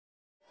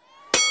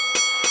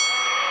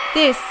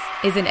This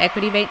is an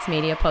Equity Mates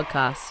Media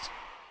podcast.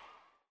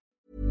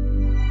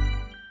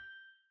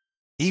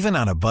 Even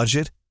on a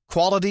budget,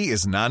 quality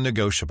is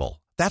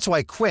non-negotiable. That's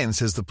why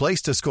Quince is the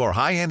place to score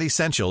high-end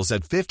essentials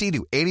at 50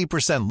 to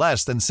 80%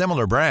 less than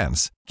similar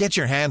brands. Get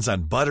your hands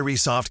on buttery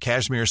soft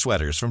cashmere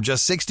sweaters from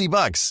just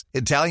 $60,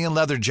 Italian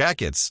leather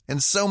jackets,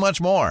 and so much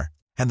more.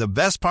 And the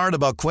best part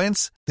about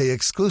Quince, they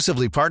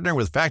exclusively partner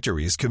with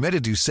factories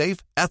committed to safe,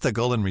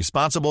 ethical, and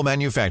responsible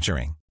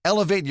manufacturing.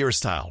 Elevate your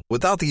style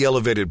without the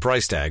elevated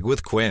price tag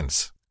with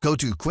Quince. Go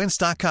to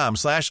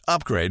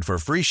quince.com/upgrade for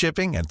free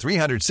shipping and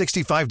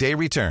 365-day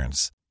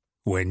returns.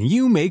 When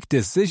you make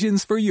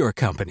decisions for your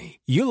company,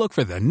 you look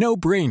for the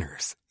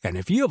no-brainers. And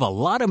if you have a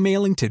lot of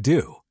mailing to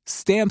do,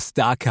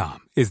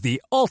 Stamps.com is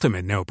the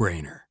ultimate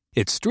no-brainer.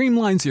 It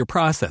streamlines your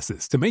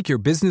processes to make your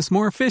business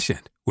more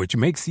efficient, which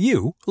makes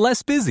you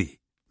less busy.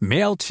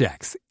 Mail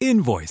checks,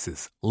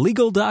 invoices,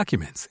 legal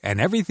documents,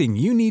 and everything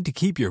you need to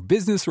keep your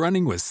business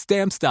running with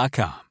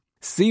Stamps.com.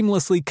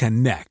 Seamlessly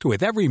connect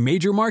with every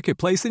major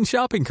marketplace and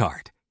shopping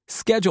cart.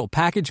 Schedule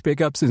package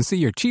pickups and see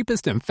your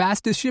cheapest and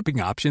fastest shipping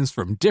options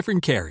from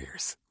different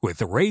carriers,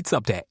 with rates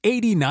up to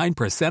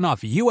 89% off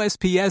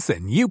USPS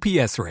and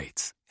UPS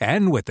rates.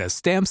 And with the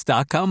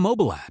Stamps.com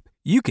mobile app,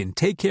 you can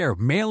take care of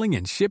mailing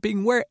and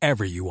shipping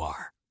wherever you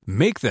are.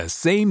 Make the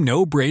same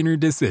no-brainer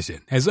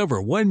decision as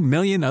over 1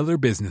 million other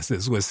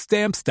businesses with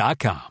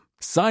Stamps.com.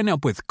 Sign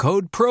up with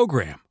code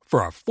PROGRAM for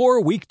a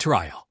 4-week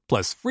trial,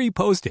 plus free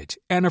postage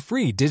and a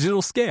free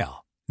digital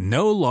scale.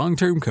 No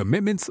long-term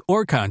commitments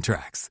or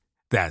contracts.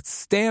 That's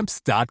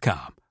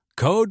Stamps.com.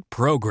 Code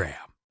PROGRAM.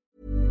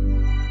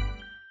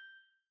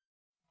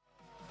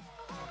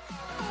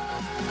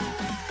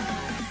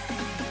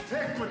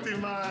 Equity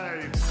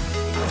Mates.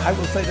 I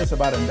will say this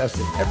about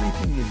investing.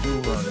 Everything you do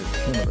learn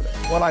is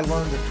cumulative. What I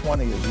learned at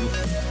 20 is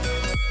useful.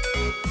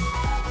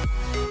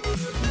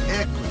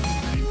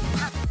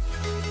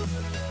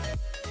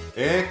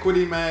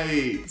 Equity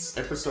Mates,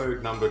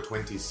 episode number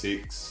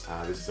 26.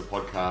 This is a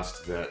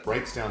podcast that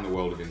breaks down the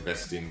world of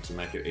investing to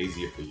make it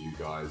easier for you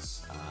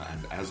guys.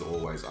 And as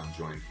always, I'm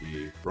joined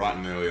here bright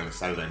and early on a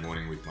Saturday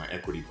morning with my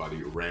equity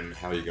buddy, Ren.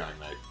 How are you going,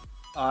 mate?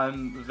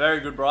 I'm very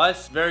good,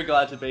 Bryce. Very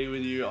glad to be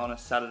with you on a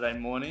Saturday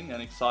morning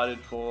and excited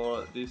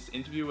for this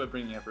interview we're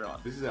bringing everyone.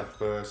 This is our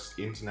first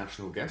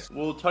international guest.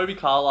 Well, Toby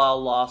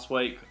Carlisle last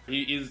week,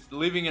 he is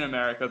living in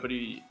America, but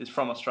he is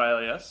from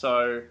Australia.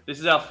 So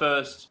this is our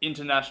first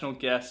international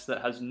guest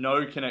that has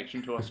no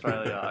connection to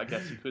Australia, I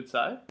guess you could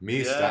say.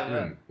 Mir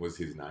Statman was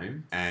his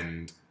name,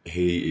 and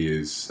he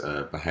is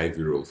a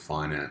behavioural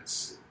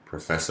finance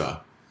professor.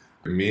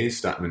 Mir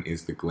Statman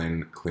is the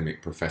Glenn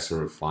Klimek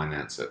Professor of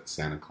Finance at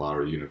Santa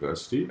Clara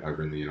University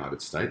over in the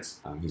United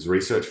States. His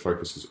research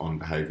focuses on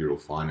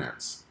behavioural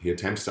finance. He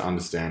attempts to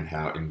understand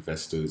how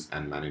investors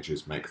and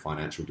managers make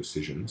financial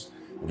decisions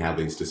and how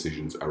these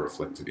decisions are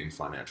reflected in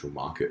financial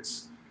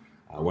markets.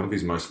 One of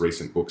his most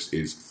recent books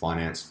is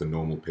Finance for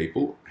Normal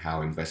People,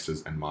 How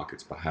Investors and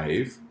Markets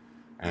Behave.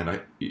 And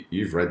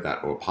you've read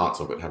that, or parts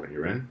of it, haven't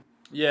you, Ren?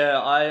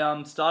 Yeah,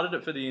 I started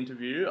it for the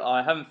interview.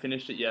 I haven't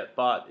finished it yet,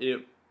 but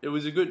it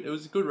was a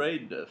good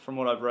read from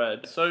what I've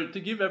read. So to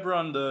give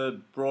everyone the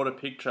broader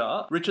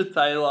picture, Richard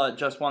Thaler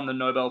just won the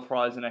Nobel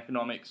Prize in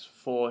Economics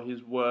for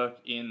his work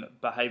in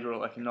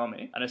behavioral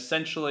economics. And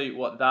essentially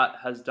what that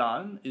has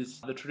done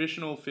is the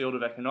traditional field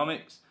of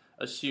economics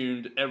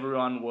assumed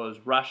everyone was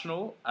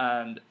rational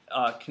and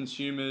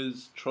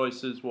consumers'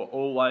 choices were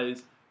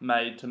always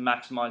made to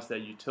maximize their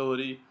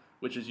utility,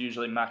 which is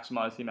usually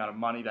maximize the amount of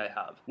money they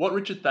have. What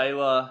Richard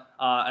Thaler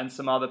and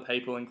some other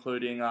people,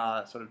 including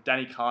sort of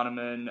Danny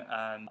Kahneman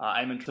and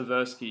Eamon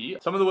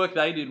Tversky, some of the work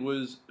they did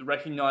was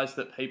recognize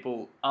that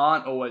people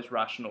aren't always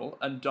rational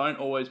and don't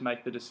always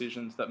make the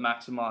decisions that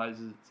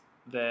maximizes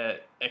their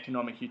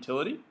economic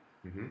utility.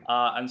 Mm-hmm.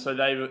 And so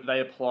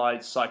they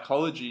applied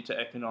psychology to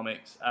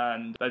economics,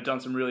 and they've done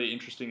some really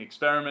interesting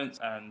experiments,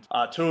 and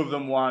two of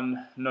them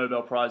won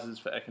Nobel Prizes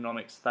for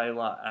economics,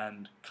 Thaler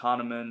and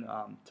Kahneman.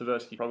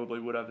 Tversky probably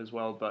would have as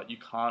well, but you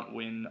can't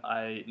win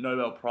a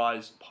Nobel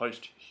Prize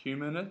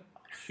posthumously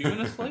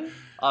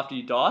after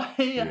you die,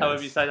 yes.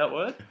 However you say that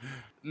word.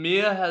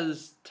 Mir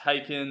has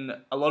taken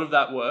a lot of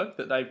that work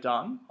that they've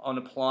done on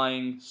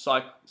applying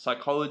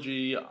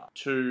psychology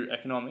to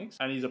economics,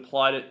 and he's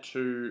applied it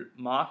to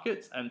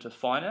markets and to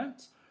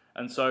finance.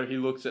 And so he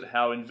looks at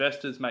how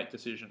investors make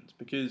decisions,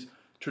 because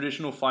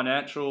traditional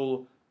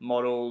financial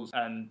models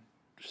and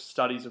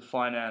studies of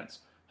finance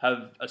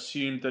have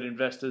assumed that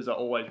investors are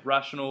always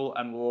rational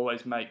and will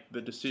always make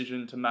the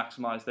decision to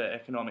maximize their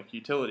economic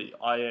utility,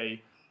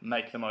 i.e.,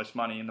 make the most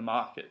money in the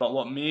market. But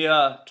what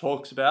Mir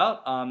talks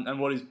about, and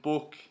what his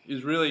book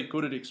is really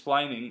good at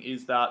explaining,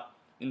 is that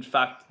in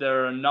fact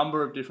there are a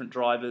number of different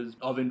drivers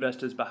of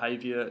investors'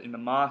 behavior in the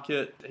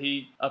market.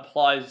 He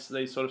applies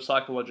these sort of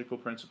psychological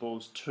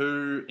principles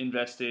to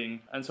investing,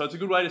 and so it's a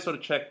good way to sort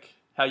of check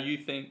how you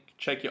think,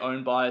 check your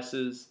own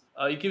biases.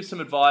 He gives some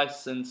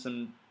advice and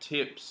some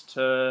tips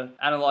to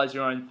analyze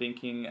your own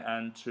thinking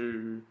and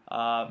to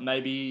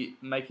maybe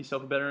make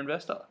yourself a better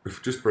investor.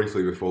 Just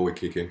briefly before we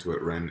kick into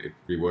it, Ren, it'd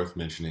be worth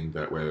mentioning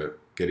that we're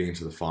getting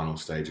into the final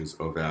stages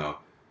of our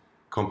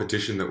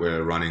competition that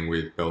we're running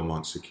with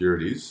Belmont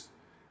Securities.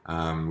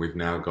 We've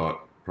now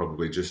got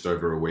probably just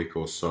over a week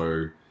or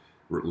so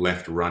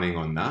left running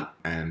on that.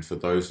 And for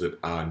those that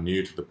are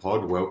new to the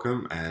pod,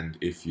 welcome. And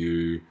if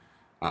you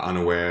are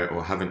unaware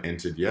or haven't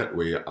entered yet,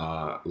 we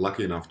are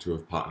lucky enough to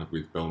have partnered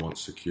with Belmont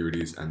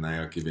Securities, and they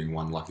are giving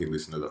one lucky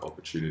listener the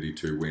opportunity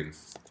to win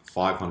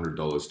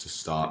 $500 to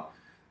start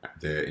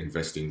their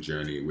investing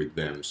journey with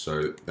them.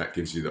 So that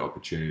gives you the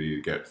opportunity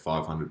to get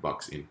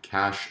 $500 in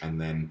cash and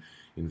then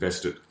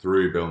invest it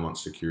through Belmont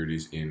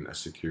Securities in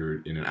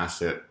an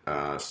asset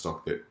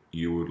stock that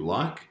you would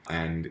like.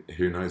 And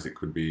who knows, it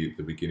could be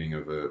the beginning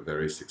of a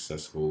very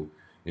successful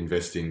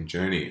investing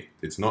journey.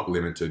 It's not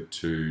limited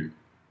to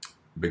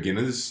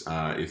beginners.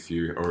 If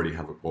you already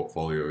have a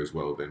portfolio as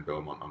well, then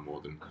Belmont are more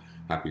than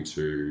happy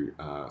to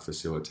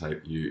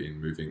facilitate you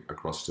in moving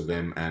across to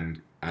them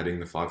and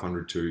adding the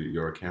 500 to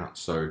your account.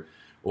 So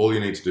all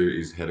you need to do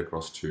is head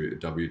across to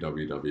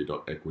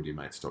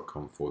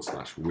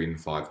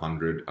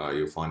www.equitymates.com/win500.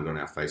 You'll find it on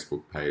our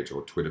Facebook page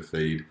or Twitter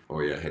feed,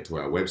 or head to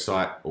our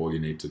website. All you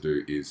need to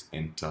do is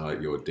enter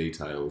your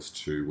details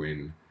to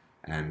win,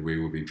 and we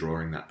will be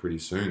drawing that pretty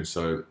soon.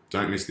 So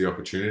don't miss the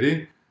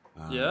opportunity.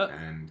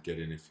 And get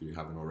in if you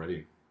haven't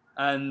already.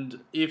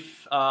 And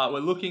if we're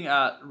looking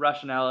at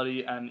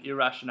rationality and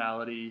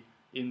irrationality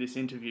in this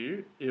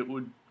interview,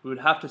 we would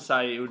have to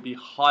say it would be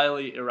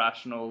highly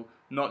irrational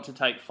not to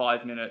take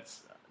 5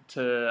 minutes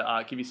to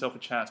give yourself a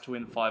chance to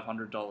win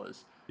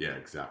 $500. Yeah,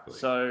 exactly.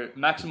 So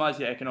maximize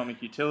your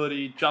economic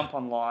utility, jump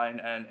online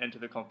and enter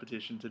the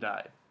competition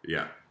today.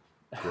 Yeah,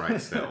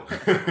 great sell.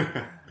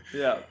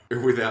 Yeah.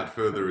 Without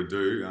further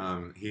ado,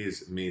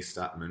 here's Mir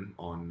Statman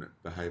on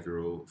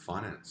behavioral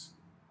finance.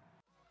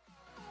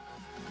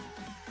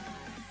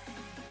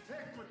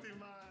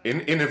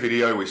 In a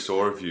video we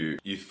saw of you,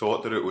 you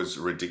thought that it was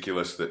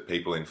ridiculous that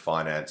people in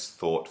finance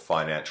thought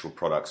financial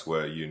products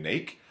were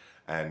unique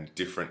and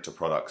different to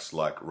products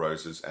like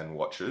roses and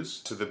watches.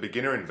 To the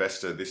beginner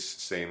investor, this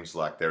seems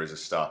like there is a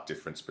stark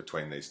difference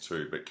between these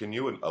two, but can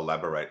you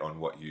elaborate on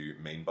what you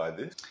mean by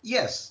this?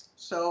 Yes.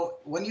 So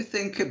when you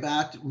think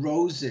about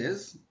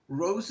roses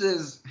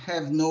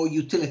have no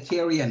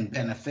utilitarian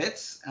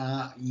benefits.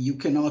 You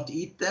cannot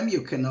eat them,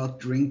 you cannot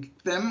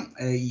drink them,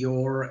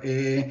 your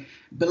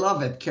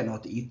beloved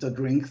cannot eat or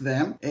drink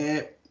them.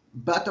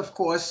 But of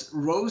course,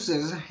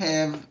 roses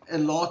have a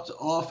lot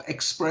of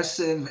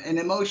expressive and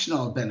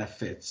emotional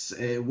benefits.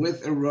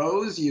 With a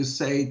rose, you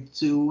say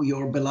to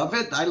your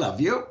beloved, I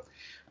love you.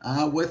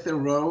 With a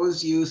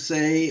rose, you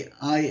say,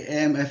 I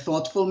am a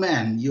thoughtful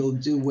man. You'll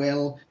do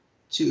well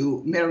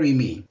to marry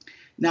me.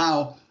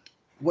 Now,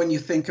 when you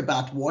think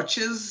about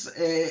watches,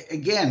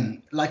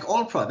 again, like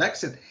all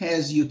products, it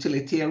has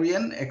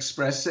utilitarian,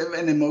 expressive,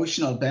 and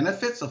emotional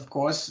benefits. Of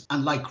course,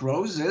 unlike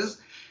roses,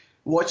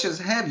 watches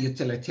have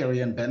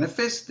utilitarian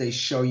benefits. They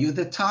show you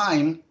the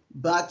time,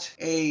 but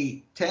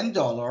a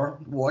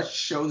 $10 watch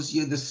shows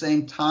you the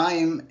same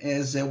time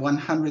as a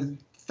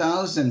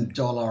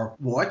 $100,000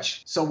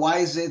 watch. So why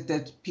is it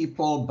that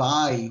people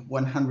buy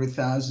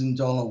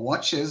 $100,000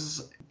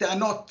 watches? They're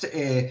not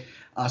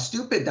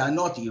stupid, they're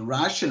not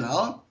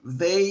irrational.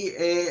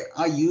 They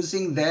are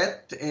using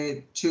that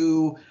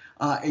to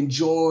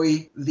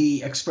enjoy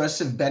the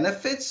expressive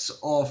benefits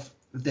of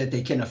that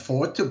they can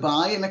afford to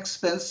buy an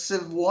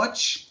expensive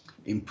watch,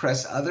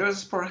 impress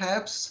others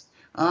perhaps,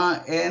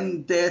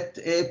 and that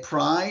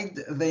pride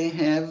they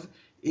have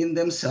in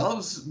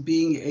themselves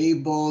being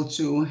able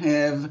to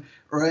have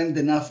earned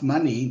enough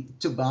money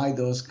to buy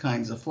those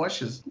kinds of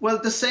watches. Well,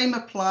 the same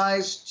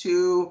applies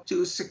to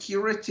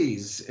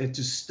securities,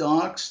 to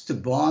stocks, to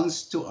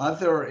bonds, to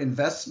other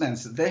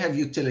investments. They have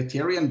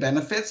utilitarian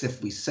benefits.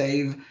 If we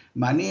save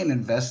money and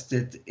invest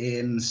it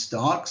in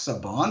stocks or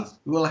bonds,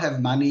 we'll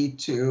have money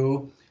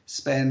to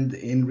spend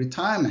in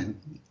retirement.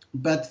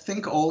 But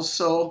think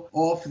also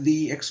of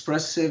the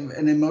expressive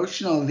and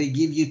emotional they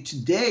give you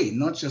today,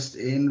 not just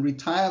in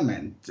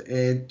retirement.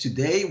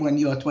 Today, when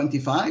you are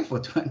 25 or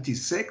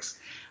 26,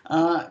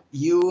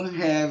 you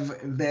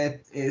have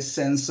that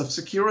sense of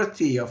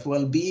security, of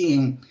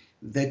well-being,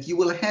 that you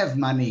will have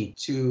money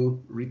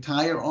to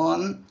retire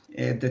on,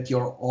 that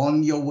you're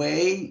on your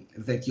way,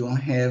 that you'll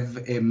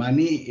have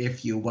money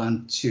if you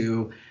want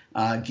to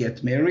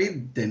get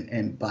married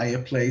and buy a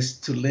place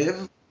to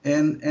live,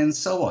 and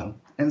so on.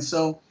 And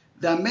so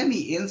there are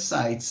many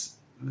insights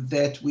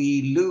that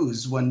we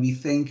lose when we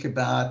think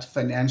about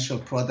financial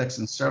products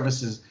and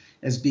services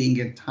as being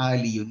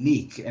entirely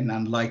unique and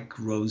unlike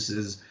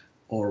roses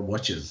or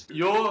watches.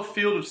 Your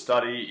field of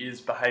study is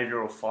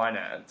behavioral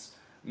finance.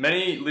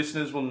 Many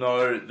listeners will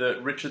know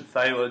that Richard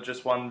Thaler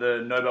just won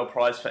the Nobel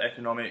Prize for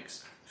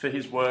Economics for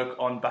his work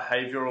on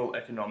behavioral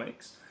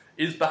economics.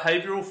 Is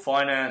behavioral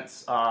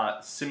finance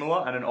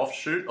similar and an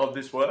offshoot of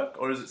this work,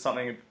 or is it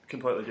something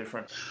completely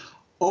different?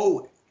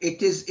 Oh,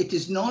 it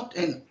is not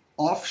an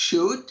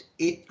offshoot.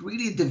 It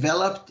really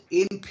developed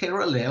in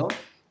parallel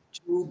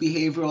to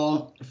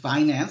behavioral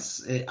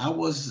finance. I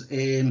was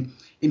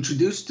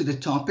introduced to the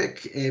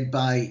topic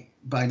by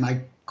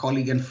my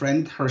colleague and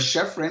friend Hirsch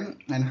Shefrin,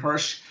 and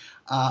Hirsch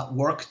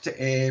worked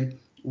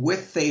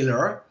with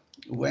Thaler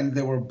when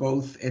they were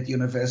both at the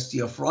University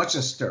of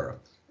Rochester.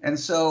 And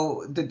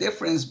so the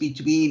difference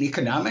between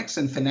economics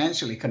and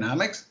financial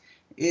economics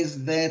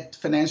is that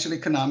financial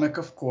economics,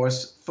 of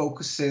course,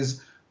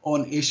 focuses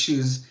on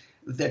issues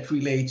that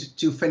relate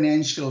to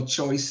financial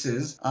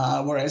choices,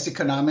 whereas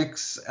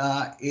economics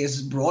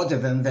is broader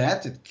than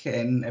that. It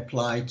can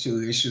apply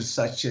to issues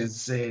such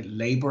as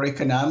labor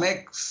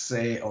economics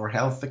or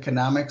health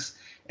economics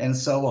and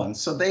so on.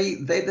 So they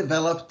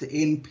developed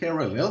in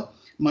parallel.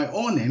 My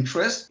own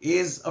interest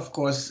is, of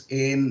course,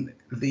 in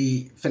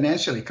the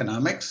financial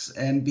economics,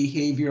 and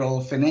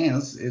behavioral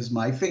finance is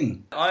my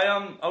thing.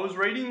 I was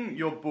reading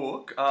your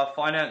book,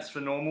 Finance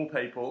for Normal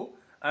People,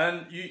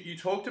 and you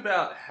talked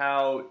about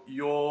how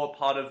you're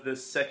part of the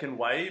second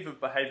wave of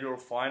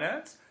behavioral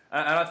finance,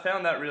 and I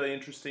found that really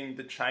interesting,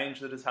 the change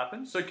that has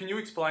happened. So can you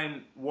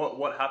explain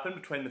what happened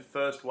between the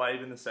first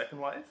wave and the second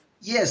wave?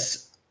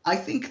 Yes. I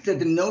think that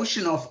the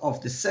notion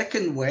of the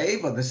second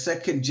wave or the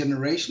second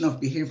generation of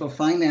behavioral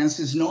finance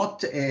is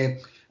not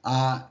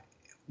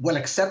well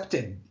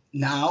accepted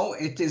now.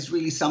 It is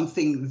really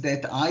something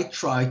that I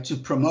try to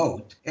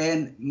promote.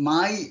 And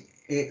my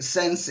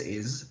sense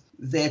is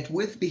that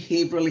with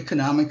behavioral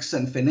economics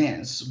and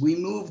finance, we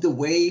moved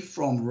away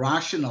from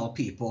rational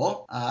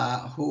people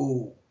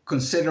who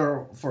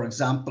consider, for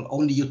example,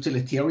 only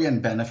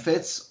utilitarian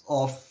benefits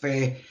of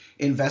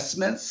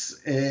investments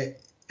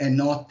and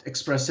not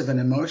expressive and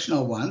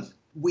emotional ones.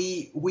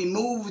 We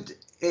moved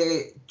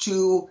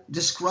to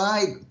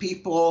describe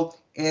people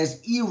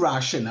as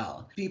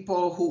irrational,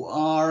 people who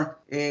are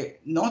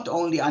not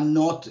only are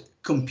not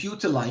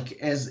computer-like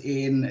as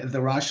in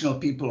the rational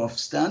people of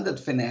standard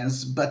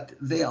finance, but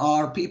they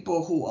are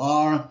people who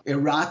are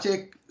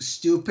erratic,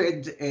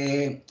 stupid,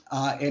 and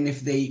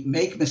if they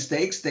make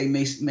mistakes, they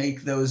may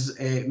make those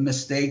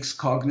mistakes,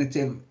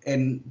 cognitive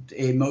and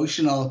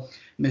emotional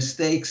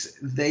mistakes,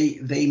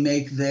 they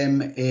make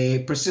them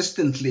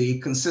persistently,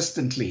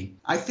 consistently.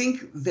 I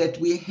think that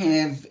we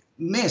have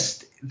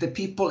missed the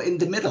people in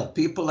the middle,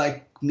 people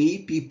like me,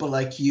 people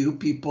like you,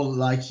 people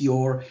like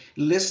your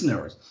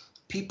listeners,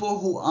 people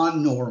who are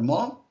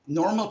normal.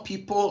 Normal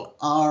people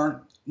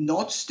are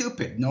not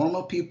stupid.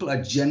 Normal people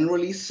are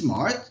generally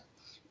smart,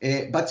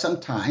 but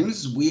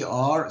sometimes we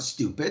are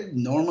stupid.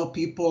 Normal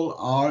people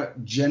are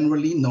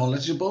generally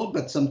knowledgeable,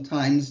 but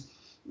sometimes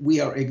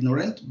we are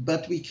ignorant,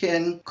 but we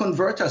can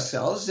convert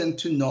ourselves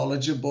into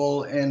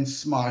knowledgeable and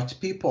smart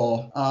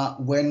people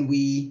when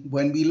we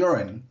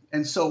learn.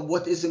 And so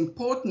what is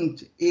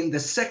important in the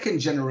second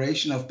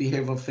generation of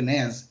behavioral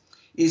finance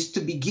is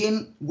to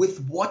begin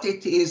with what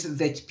it is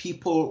that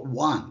people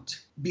want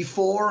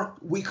before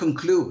we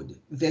conclude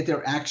that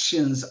their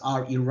actions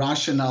are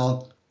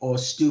irrational or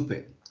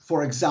stupid.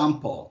 For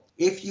example,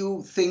 if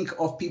you think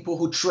of people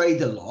who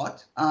trade a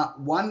lot,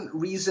 one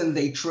reason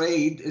they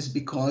trade is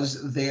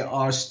because they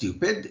are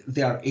stupid,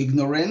 they are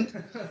ignorant.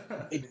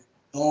 They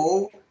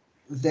know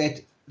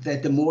that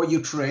the more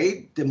you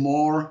trade, the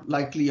more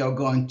likely you're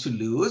going to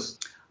lose.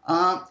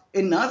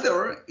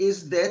 Another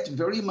is that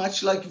very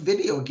much like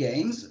video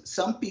games,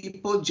 some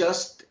people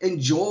just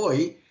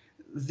enjoy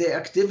the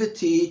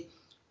activity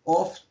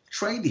of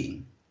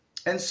trading.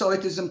 And so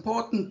it is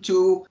important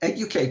to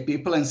educate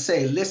people and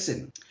say,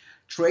 listen,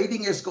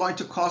 trading is going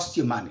to cost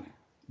you money,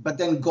 but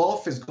then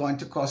golf is going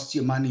to cost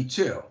you money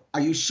too.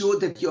 Are you sure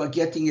that you are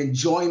getting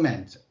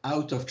enjoyment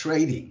out of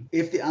trading?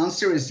 If the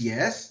answer is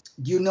yes,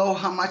 you know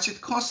how much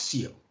it costs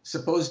you.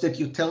 Suppose that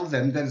you tell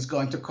them that it's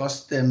going to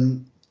cost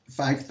them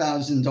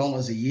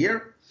 $5,000 a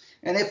year.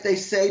 And if they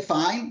say,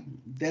 fine,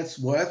 that's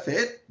worth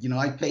it,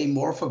 I pay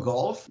more for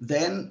golf,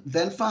 then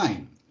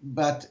fine.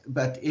 But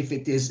if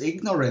it is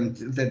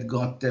ignorant that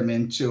got them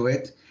into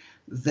it,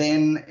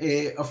 then,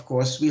 of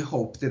course, we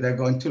hope that they're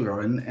going to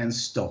learn and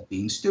stop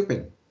being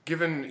stupid.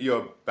 Given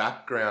your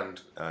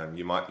background,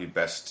 you might be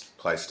best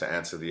placed to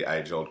answer the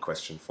age-old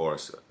question for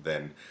us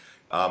then.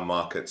 Are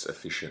markets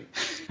efficient?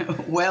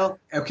 Well,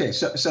 okay,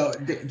 so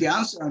the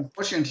answer,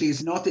 unfortunately,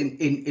 is not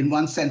in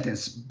one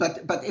sentence. But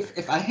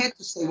if I had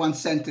to say one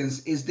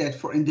sentence, is that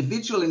for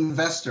individual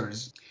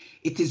investors,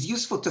 it is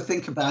useful to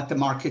think about the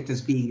market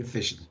as being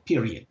efficient,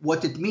 period.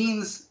 What it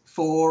means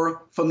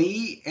for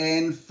me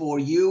and for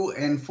you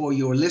and for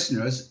your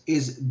listeners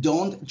is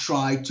don't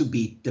try to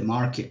beat the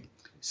market.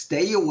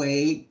 Stay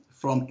away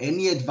from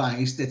any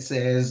advice that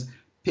says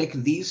pick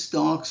these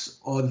stocks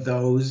or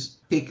those,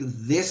 pick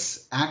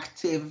this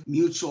active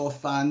mutual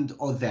fund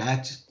or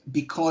that,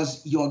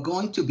 because you're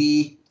going to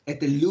be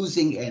at the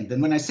losing end.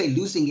 And when I say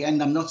losing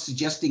end, I'm not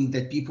suggesting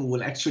that people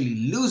will actually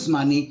lose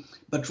money,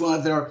 but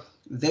rather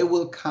they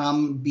will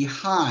come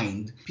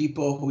behind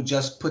people who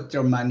just put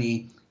their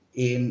money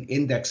in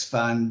index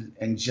fund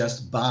and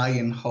just buy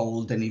and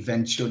hold, and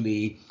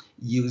eventually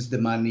use the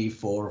money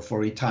for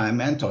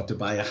retirement or to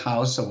buy a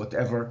house or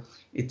whatever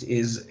it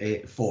is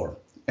for.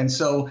 And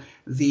so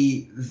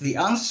the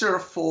answer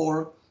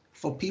for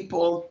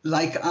people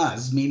like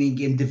us,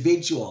 meaning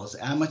individuals,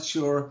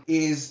 amateur,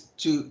 is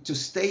to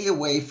stay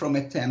away from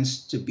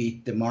attempts to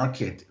beat the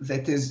market.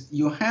 That is,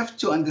 you have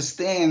to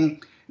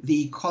understand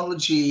the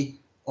ecology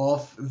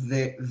of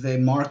the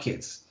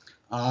markets.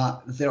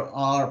 There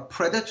are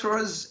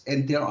predators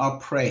and there are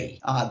prey.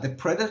 The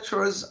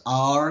predators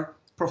are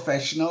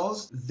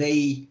professionals.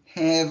 They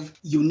have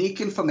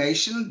unique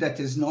information that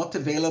is not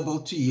available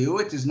to you.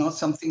 It is not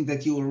something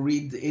that you will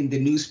read in the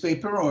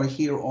newspaper or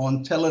hear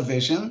on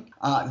television.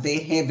 They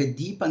have a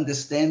deep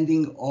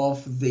understanding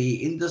of the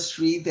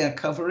industry they're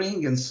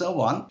covering and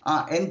so on.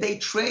 And they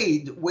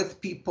trade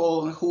with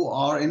people who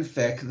are, in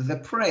fact, the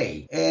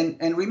prey.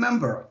 And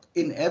remember,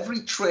 in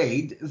every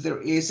trade,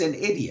 there is an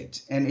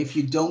idiot. And if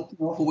you don't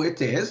know who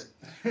it is,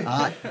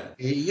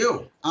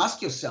 you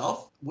ask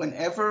yourself,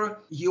 whenever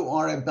you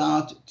are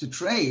about to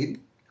trade,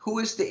 who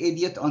is the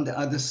idiot on the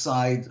other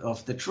side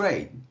of the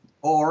trade?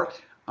 Or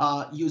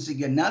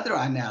using another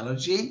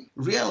analogy,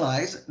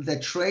 realize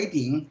that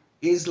trading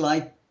is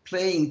like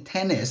playing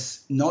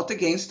tennis, not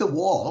against the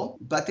wall,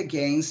 but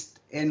against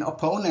an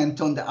opponent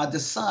on the other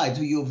side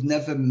who you've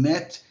never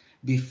met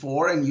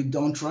before and you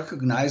don't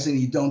recognize and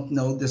you don't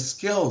know the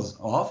skills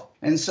of.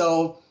 And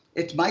so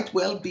it might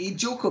well be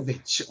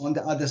Djokovic on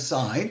the other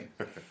side,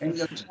 and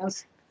your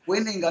chances of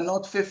winning are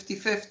not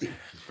 50-50.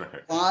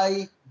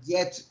 Why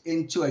get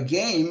into a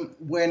game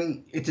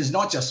when it is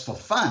not just for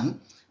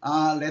fun?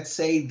 Let's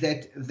say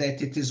that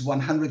it is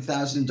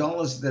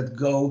 $100,000 that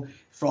go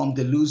from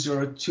the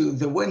loser to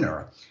the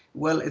winner.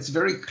 Well, it's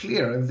very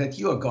clear that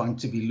you are going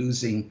to be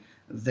losing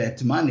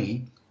that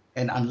money.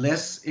 And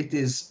unless it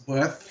is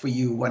worth for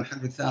you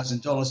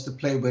 $100,000 to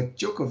play with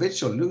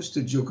Djokovic or lose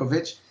to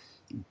Djokovic,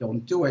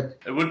 don't do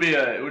it. It would be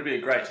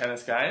a great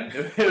tennis game.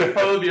 It would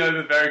probably be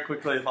over very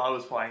quickly if I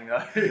was playing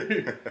though.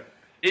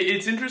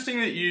 It's interesting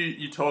that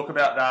you talk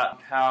about that,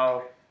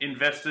 how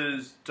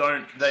investors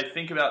they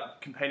think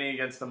about competing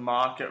against the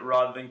market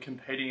rather than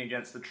competing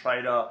against the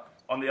trader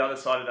on the other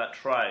side of that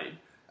trade.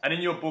 And in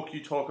your book,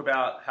 you talk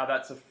about how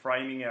that's a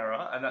framing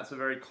error, and that's a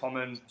very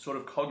common sort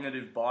of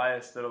cognitive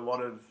bias that a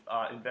lot of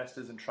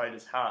investors and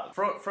traders have.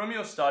 From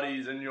your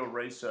studies and your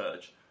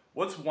research,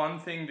 what's one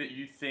thing that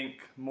you think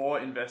more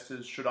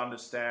investors should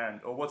understand,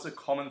 or what's a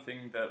common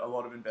thing that a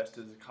lot of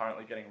investors are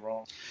currently getting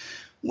wrong?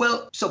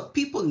 Well, so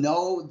people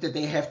know that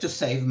they have to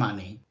save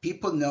money.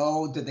 People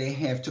know that they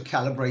have to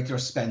calibrate their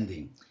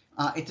spending.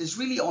 It is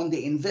really on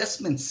the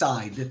investment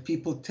side that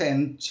people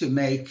tend to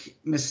make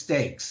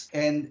mistakes.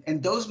 And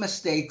those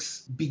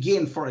mistakes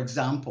begin, for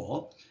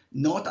example,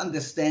 not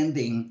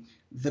understanding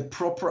the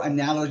proper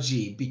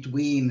analogy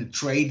between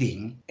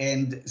trading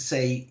and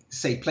say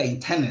playing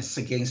tennis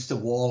against the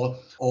wall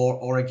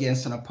or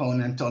against an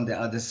opponent on the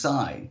other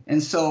side.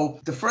 And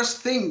so the first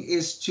thing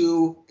is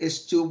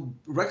to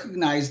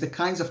recognize the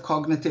kinds of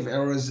cognitive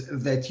errors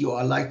that you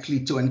are likely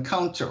to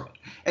encounter.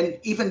 And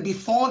even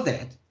before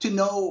that, to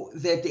know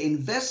that the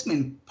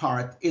investment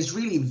part is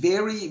really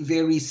very,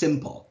 very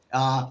simple.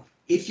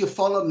 If you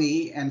follow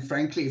me, and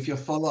frankly, if you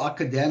follow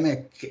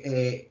academic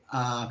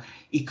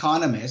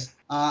economists,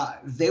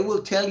 they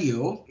will tell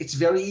you it's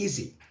very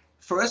easy.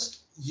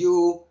 First,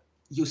 you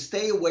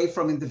stay away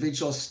from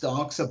individual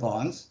stocks or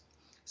bonds.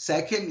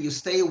 Second, you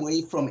stay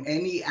away from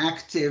any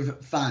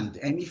active fund,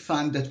 any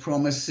fund that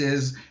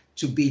promises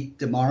to beat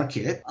the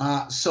market.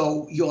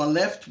 So you are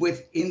left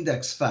with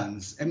index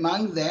funds.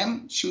 Among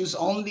them, choose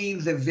only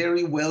the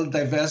very well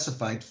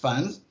diversified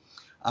funds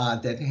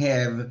that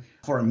have,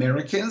 for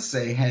Americans,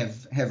 they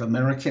have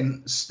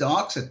American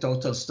stocks, a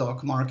total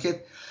stock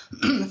market.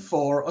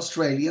 For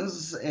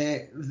Australians,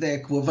 the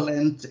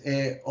equivalent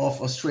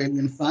of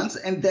Australian funds,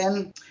 and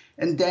then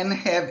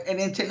have an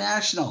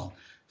international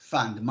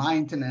fund. My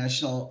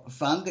international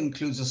fund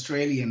includes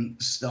Australian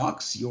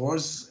stocks.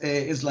 Yours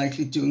is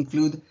likely to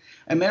include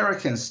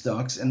American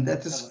stocks, and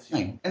that is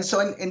fine. And so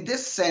in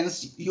this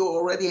sense, you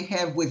already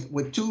have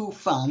with two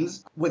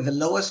funds with the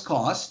lowest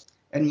cost,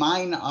 and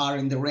mine are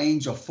in the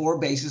range of 4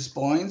 basis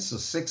points or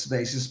 6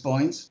 basis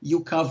points.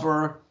 You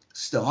cover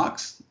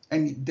stocks,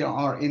 and there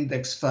are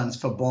index funds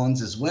for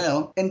bonds as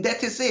well. And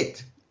that is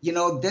it.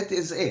 That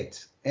is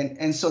it.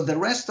 And so the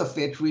rest of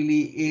it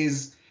really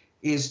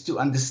is to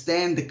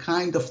understand the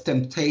kind of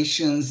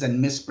temptations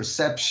and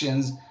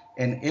misperceptions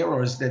and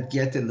errors that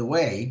get in the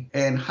way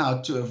and how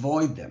to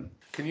avoid them.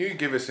 Can you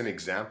give us an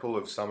example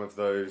of some of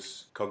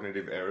those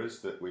cognitive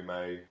errors that we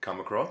may come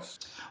across?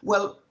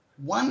 Well,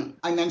 one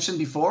I mentioned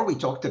before, we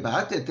talked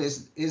about it,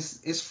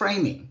 is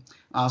framing.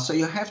 So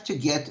you have to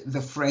get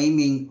the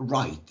framing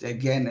right,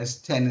 again, as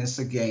tennis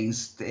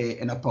against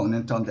an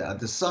opponent on the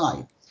other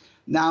side.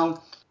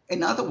 Now,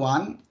 another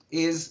one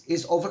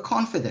is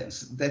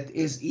overconfidence. That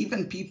is,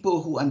 even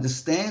people who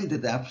understand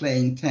that they're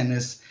playing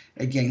tennis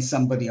against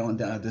somebody on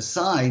the other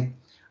side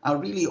are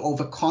really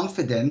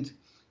overconfident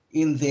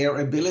in their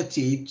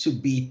ability to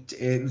beat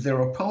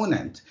their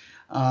opponent.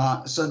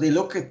 So they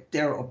look at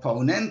their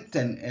opponent,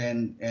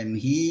 and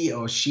he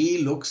or she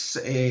looks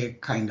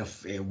kind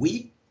of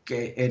weak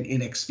and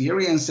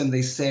inexperienced, and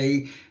they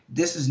say,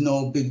 this is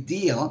no big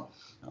deal.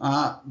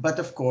 But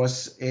of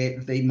course,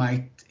 they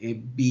might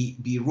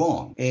be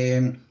wrong.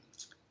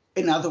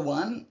 Another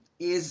one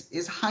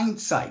is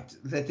hindsight.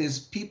 That is,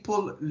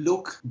 people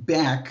look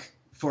back,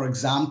 for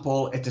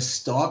example, at a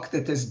stock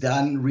that has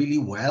done really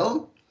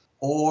well,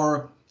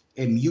 or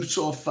a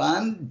mutual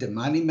fund, the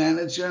money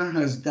manager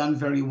has done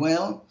very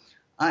well,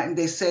 and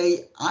they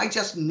say, I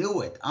just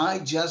knew it. I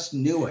just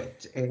knew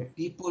it.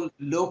 People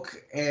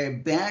look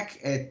back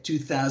at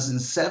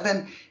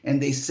 2007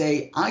 and they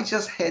say, I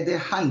just had a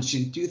hunch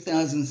in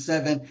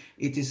 2007,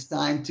 it is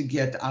time to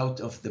get out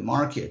of the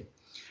market.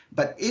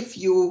 But if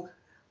you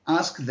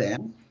ask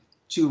them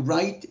to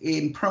write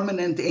in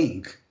permanent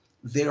ink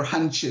their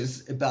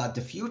hunches about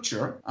the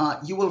future,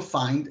 you will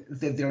find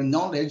that their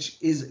knowledge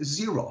is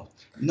zero.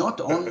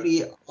 Not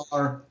only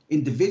are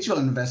individual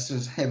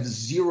investors have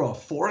zero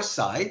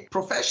foresight,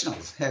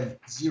 professionals have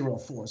zero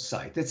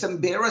foresight. It's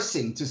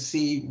embarrassing to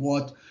see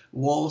what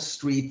Wall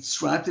Street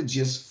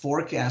strategists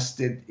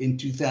forecasted in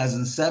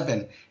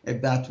 2007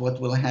 about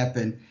what will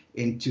happen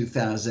in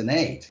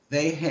 2008.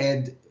 They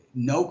had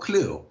no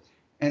clue.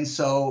 And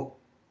so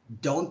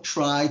don't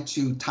try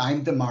to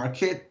time the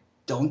market.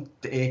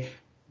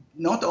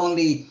 Not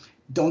only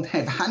don't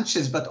have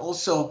hunches, but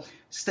also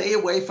stay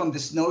away from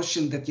this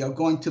notion that you're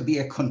going to be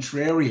a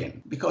contrarian,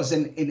 because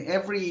in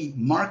every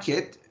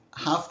market,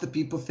 half the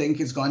people think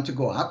it's going to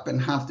go up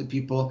and half the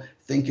people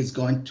think it's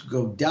going to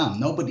go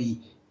down.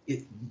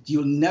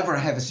 You'll never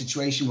have a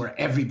situation where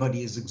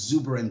everybody is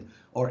exuberant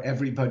or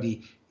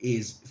everybody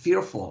is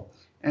fearful.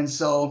 And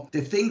so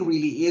the thing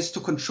really is to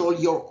control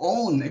your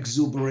own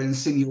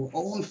exuberance and your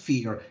own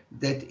fear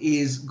that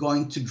is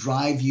going to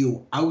drive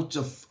you out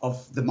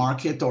of the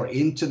market or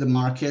into the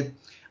market,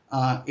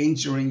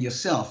 injuring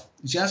yourself.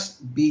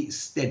 Just be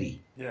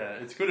steady. Yeah,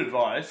 it's good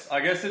advice.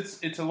 I guess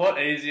it's a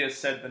lot easier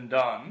said than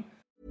done.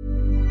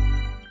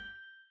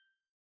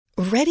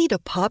 Ready to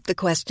pop the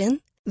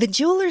question? The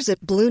jewelers at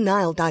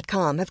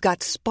BlueNile.com have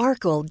got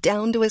sparkle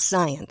down to a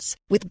science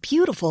with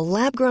beautiful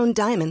lab-grown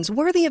diamonds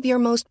worthy of your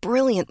most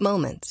brilliant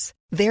moments.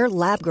 Their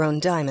lab-grown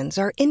diamonds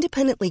are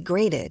independently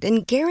graded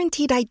and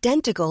guaranteed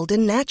identical to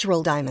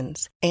natural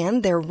diamonds,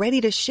 and they're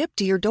ready to ship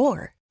to your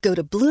door. Go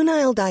to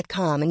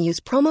BlueNile.com and use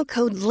promo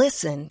code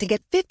LISTEN to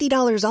get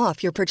 $50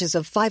 off your purchase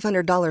of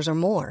 $500 or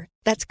more.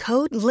 That's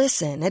code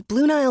LISTEN at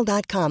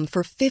BlueNile.com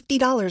for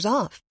 $50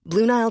 off.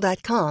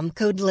 BlueNile.com,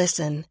 code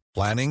LISTEN.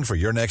 Planning for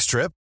your next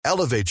trip?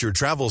 Elevate your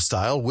travel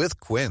style with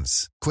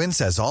Quince. Quince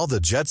has all the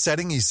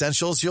jet-setting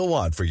essentials you'll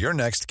want for your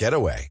next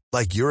getaway,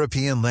 like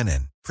European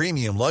linen,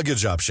 premium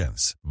luggage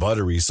options,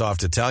 buttery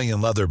soft Italian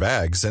leather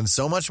bags, and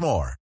so much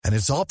more. And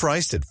it's all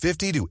priced at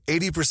 50 to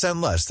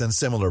 80% less than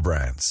similar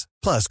brands.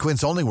 Plus,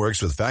 Quince only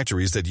works with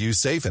factories that use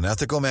safe and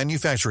ethical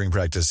manufacturing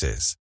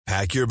practices.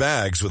 Pack your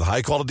bags with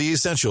high-quality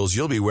essentials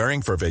you'll be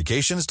wearing for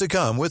vacations to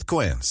come with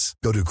Quince.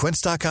 Go to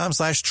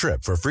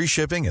quince.com/trip for free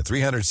shipping and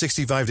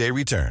 365-day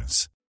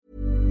returns.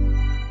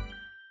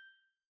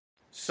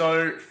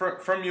 So,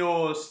 from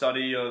your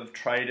study of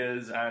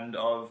traders and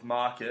of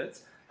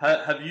markets,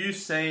 have you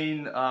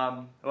seen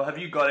or have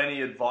you got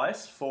any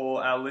advice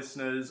for our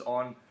listeners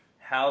on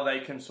how they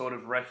can sort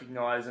of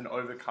recognize and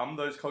overcome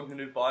those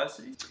cognitive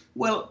biases?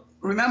 Well,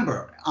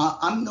 remember,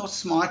 I'm no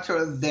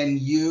smarter than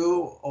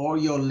you or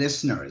your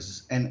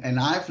listeners, and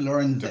I've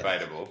learned that.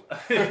 Debatable.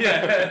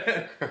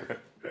 Yeah.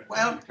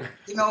 Well,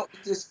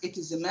 it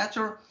is a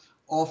matter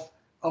of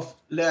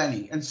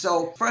learning. And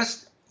so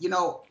first,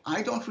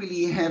 I don't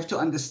really have to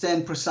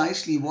understand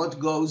precisely what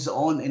goes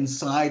on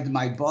inside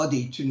my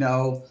body to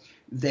know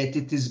that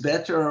it is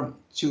better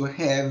to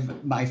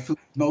have my food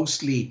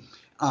mostly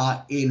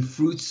in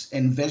fruits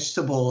and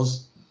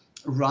vegetables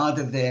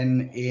rather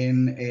than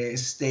in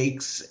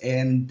steaks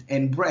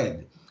and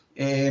bread.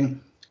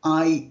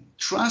 I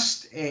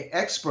trust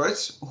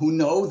experts who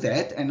know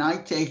that, and I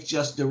take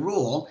just the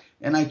rule,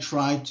 and I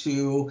try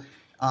to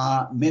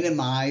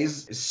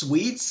minimize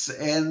sweets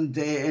and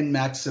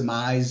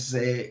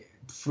maximize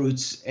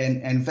fruits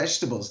and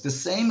vegetables. The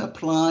same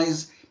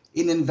applies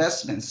in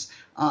investments.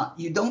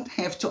 You don't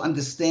have to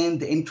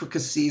understand the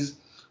intricacies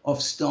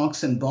of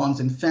stocks and bonds.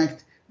 In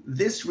fact,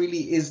 this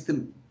really is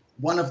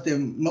one of the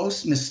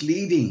most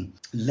misleading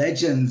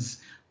legends,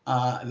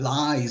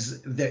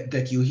 lies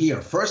that you hear.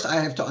 First,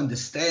 I have to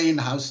understand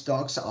how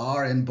stocks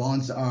are and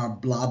bonds are,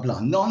 blah, blah.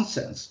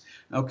 Nonsense,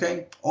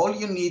 okay? All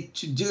you need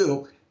to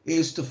do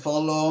is to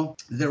follow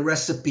the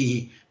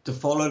recipe, to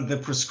follow the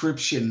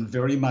prescription,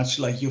 very much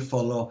like you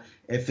follow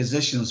a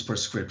physician's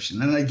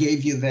prescription. And I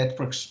gave you that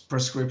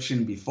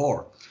prescription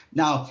before.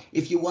 Now,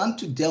 if you want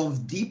to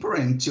delve deeper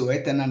into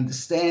it and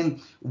understand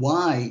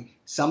why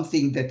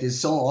something that is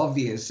so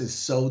obvious is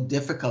so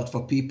difficult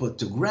for people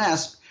to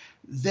grasp,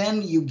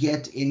 then you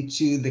get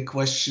into the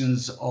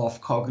questions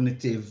of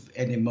cognitive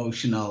and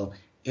emotional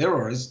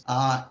errors.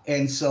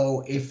 And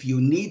so if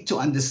you need to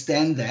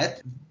understand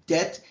that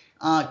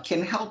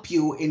can help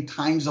you in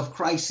times of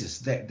crisis.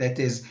 That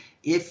is,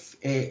 if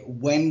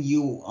when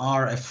you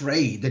are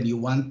afraid and you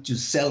want to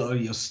sell all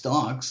your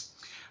stocks,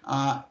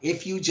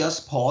 if you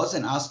just pause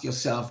and ask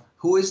yourself,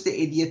 who is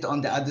the idiot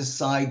on the other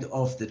side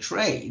of the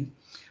trade,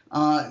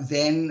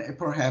 then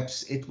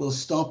perhaps it will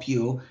stop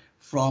you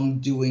from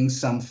doing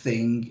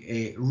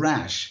something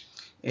rash.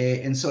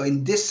 And so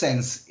in this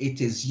sense, it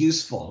is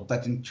useful.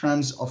 But in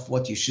terms of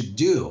what you should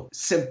do,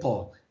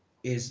 simple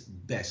is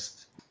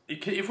best.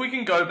 If we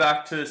can go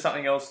back to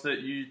something else that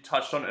you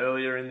touched on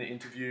earlier in the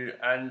interview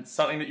and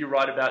something that you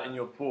write about in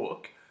your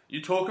book, you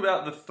talk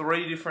about the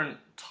 3 different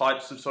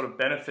types of sort of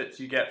benefits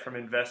you get from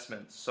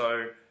investments.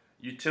 So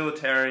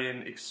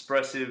utilitarian,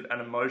 expressive,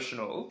 and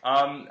emotional.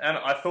 And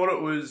I thought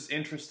it was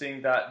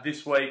interesting that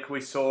this week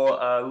we saw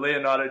a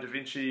Leonardo da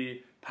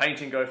Vinci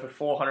painting go for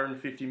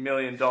 $450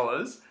 million.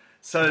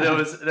 So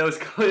there was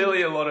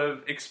clearly a lot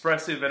of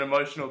expressive and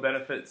emotional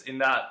benefits in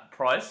that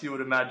price, you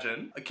would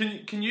imagine.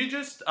 Can you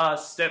just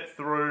step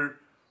through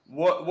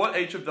what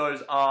each of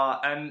those are,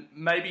 and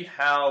maybe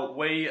how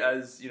we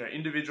as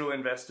individual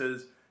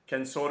investors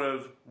can sort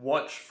of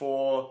watch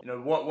for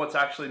what's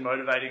actually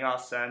motivating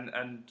us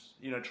and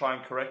try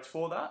and correct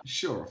for that?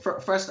 Sure.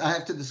 First, I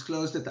have to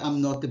disclose that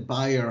I'm not the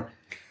buyer.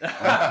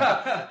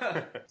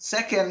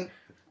 Second,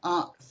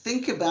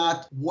 think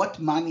about what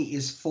money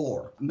is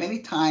for. Many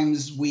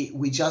times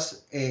we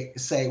just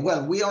say,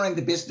 well, we are in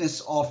the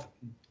business of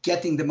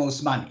getting the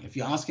most money. If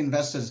you ask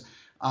investors,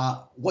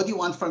 what do you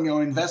want from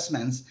your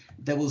investments?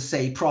 They will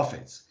say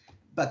profits.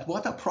 But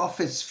what are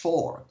profits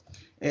for?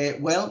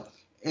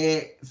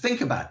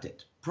 Think about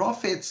it.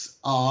 Profits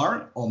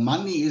are, or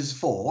money is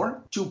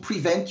for, to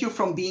prevent you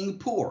from being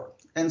poor.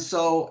 And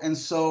so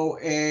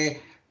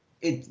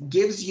it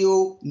gives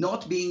you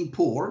not being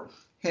poor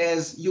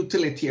has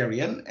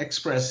utilitarian,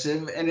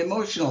 expressive, and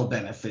emotional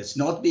benefits.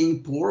 Not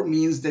being poor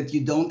means that you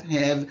don't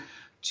have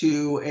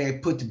to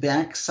put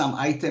back some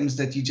items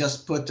that you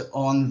just put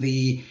on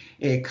the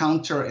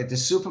counter at the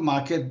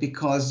supermarket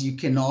because you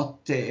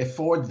cannot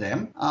afford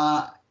them.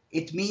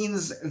 It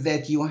means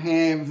that you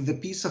have the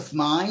peace of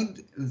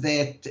mind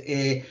that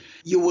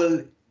you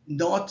will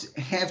not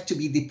have to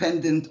be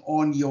dependent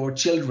on your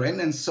children.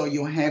 And so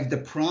you have the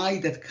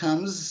pride that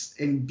comes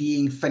in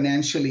being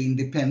financially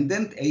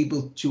independent,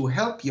 able to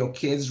help your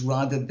kids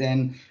rather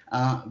than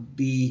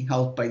be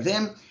helped by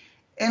them.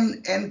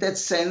 And that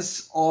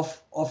sense of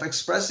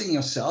expressing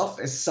yourself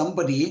as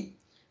somebody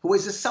who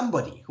is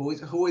somebody,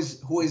 who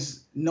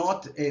is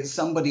not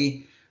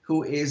somebody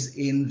who is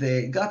in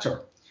the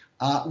gutter.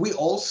 We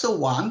also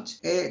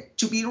want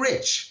to be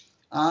rich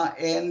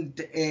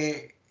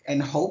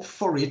and hope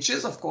for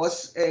riches. Of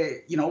course,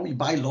 we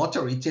buy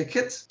lottery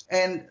tickets,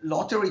 and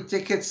lottery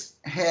tickets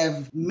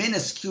have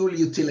minuscule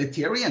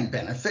utilitarian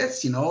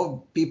benefits.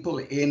 People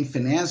in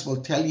finance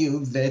will tell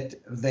you that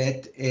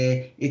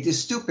it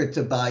is stupid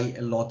to buy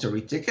a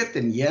lottery ticket,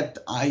 and yet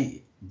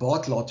I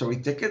bought lottery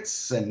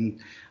tickets, and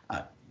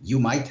you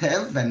might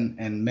have,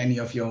 and many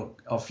of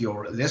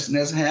your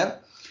listeners have.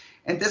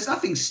 And there's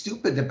nothing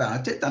stupid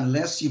about it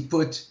unless you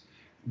put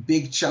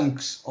big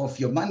chunks of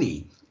your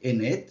money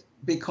in it,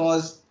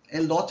 because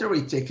a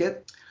lottery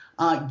ticket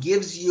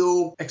gives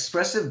you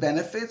expressive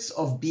benefits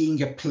of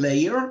being a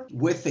player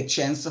with a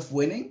chance of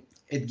winning.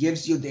 It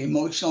gives you the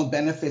emotional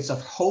benefits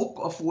of hope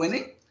of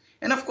winning.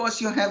 And of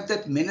course, you have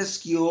that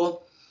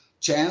minuscule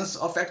chance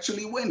of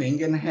actually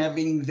winning and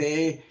having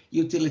the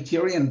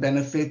utilitarian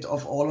benefit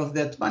of all of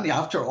that money.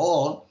 After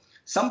all,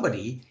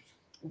 somebody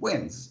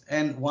wins,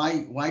 and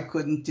why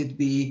couldn't it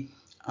be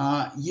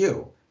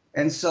you?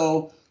 And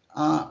so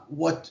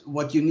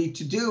what you need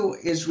to do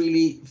is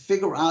really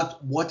figure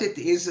out what it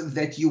is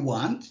that you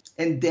want,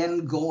 and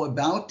then go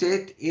about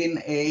it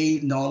in a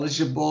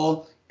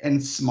knowledgeable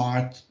and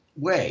smart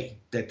way.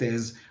 That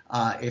is,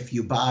 if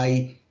you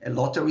buy a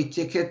lottery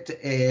ticket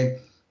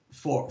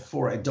for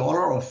 $1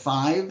 or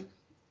 $5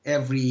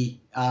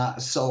 every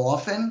so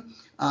often,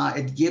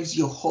 it gives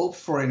you hope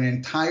for an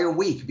entire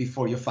week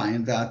before you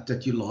find out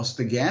that you lost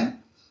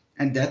again.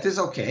 And that is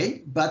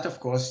okay. But of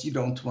course, you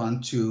don't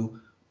want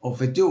to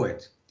overdo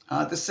it.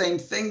 The same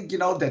thing,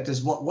 that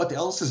is what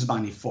else is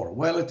money for?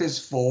 Well, it is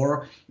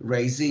for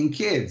raising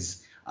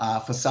kids.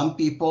 For some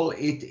people,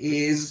 it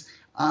is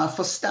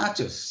for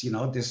status.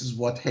 This is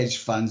what hedge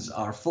funds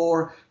are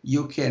for.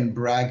 You can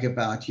brag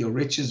about your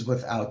riches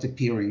without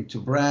appearing to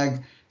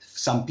brag.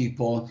 Some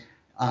people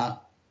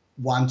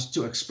want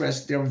to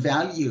express their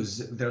values,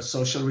 their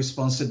social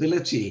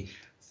responsibility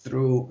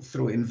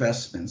through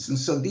investments. And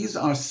so these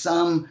are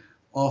some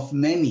of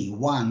many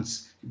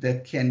wants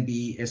that can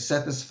be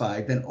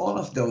satisfied, and all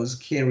of those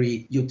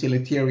carry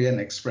utilitarian,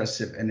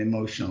 expressive, and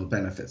emotional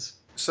benefits.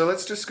 So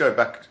let's just go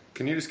back.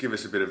 Can you just give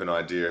us a bit of an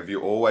idea? Have you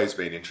always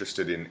been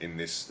interested in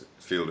this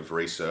field of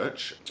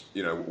research?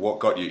 What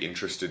got you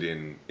interested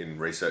in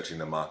researching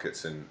the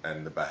markets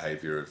and the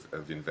behavior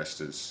of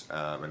investors,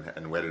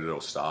 and where did it all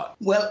start?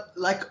 Well,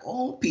 like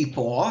all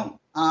people,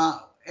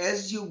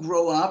 as you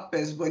grow up,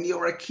 as when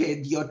you're a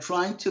kid, you're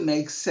trying to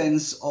make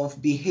sense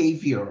of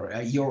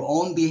behavior, your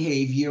own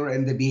behavior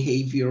and the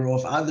behavior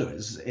of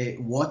others.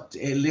 What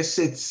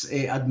elicits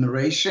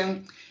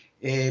admiration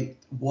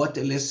what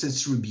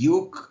elicits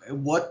rebuke,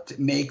 what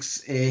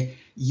makes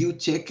you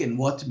tick, and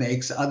what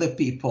makes other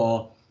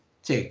people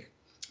tick.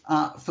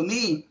 For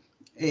me,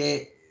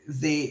 the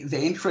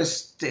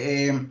interest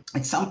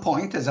at some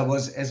point, as I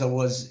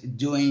was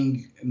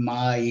doing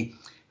my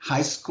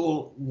high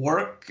school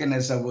work, and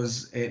as I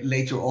was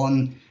later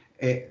on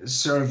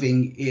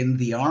serving in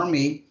the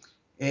army,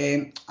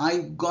 I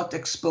got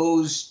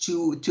exposed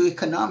to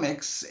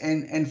economics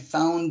and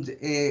found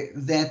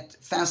that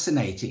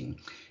fascinating.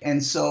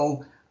 And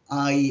so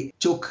I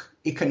took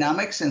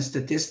economics and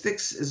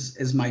statistics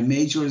as my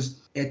majors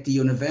at the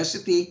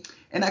university,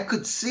 and I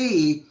could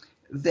see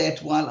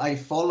that while I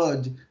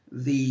followed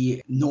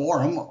the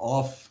norm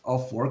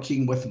of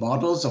working with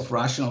models of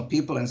rational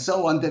people and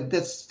so on, that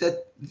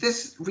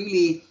this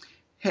really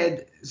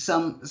had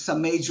some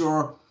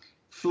major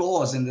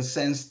flaws in the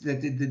sense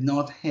that it did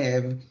not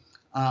have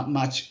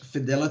much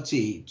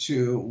fidelity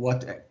to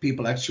what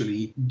people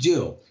actually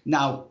do.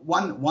 Now,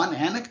 one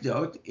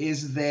anecdote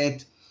is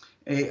that,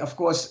 of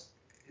course,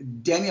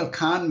 Daniel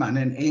Kahneman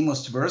and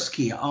Amos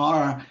Tversky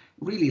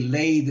really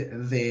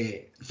laid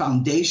the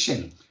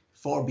foundation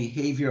for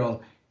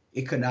behavioral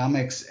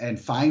economics and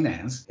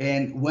finance.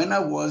 And when I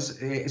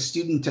was a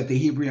student at the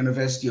Hebrew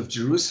University of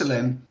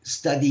Jerusalem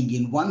studying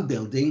in one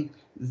building,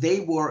 they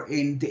were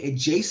in the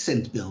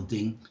adjacent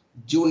building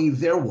doing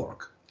their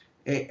work.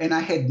 And I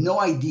had no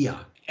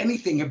idea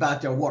anything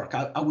about their work.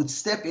 I would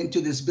step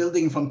into this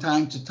building from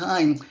time to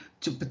time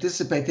to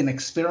participate in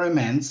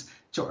experiments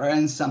to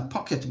earn some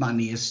pocket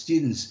money as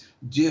students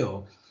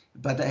do.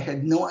 But I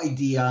had no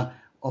idea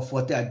of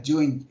what they're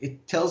doing.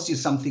 It tells you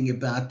something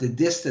about the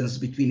distance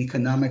between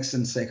economics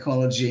and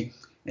psychology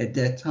at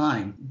that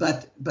time.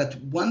 But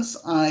once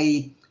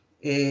I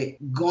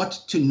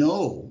got to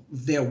know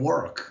their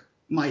work,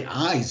 my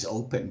eyes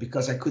opened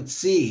because I could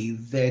see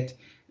that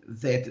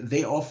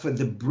they offer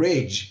the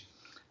bridge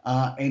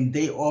and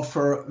they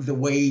offer the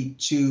way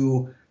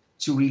to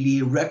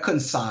really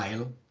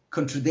reconcile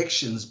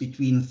contradictions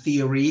between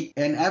theory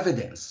and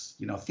evidence.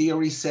 You know,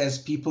 theory says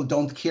people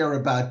don't care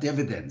about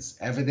dividends.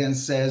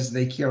 Evidence says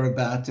they care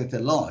about it a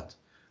lot.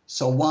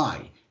 So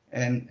why?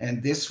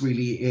 And this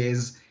really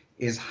is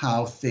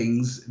how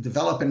things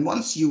develop. And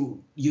once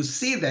you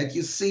see that,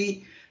 you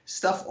see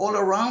stuff all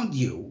around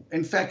you.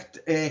 In fact,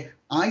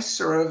 I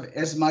serve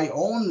as my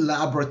own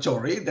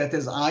laboratory. That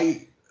is,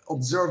 I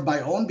observe my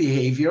own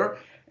behavior,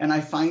 and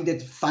I find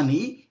it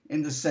funny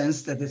in the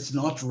sense that it's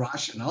not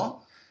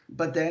rational.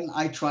 But then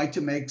I try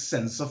to make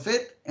sense of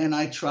it, and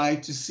I try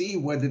to see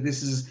whether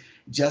this is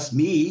just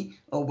me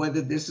or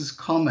whether this is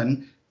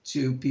common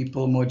to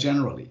people more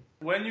generally.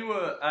 When you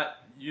were at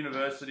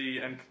university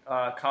and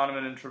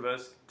Kahneman and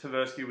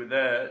Tversky were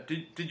there,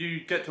 did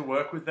you get to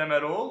work with them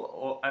at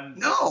all?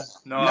 No.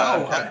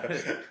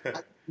 Okay.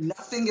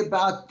 Nothing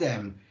about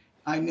them.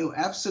 I knew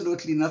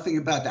absolutely nothing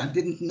about them. I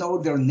didn't know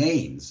their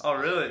names. Oh,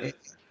 really?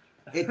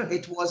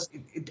 It's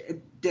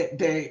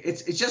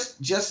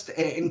just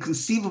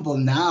inconceivable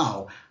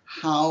now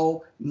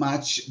how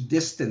much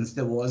distance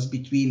there was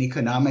between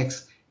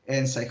economics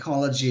and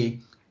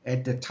psychology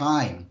at the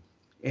time,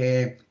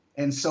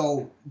 and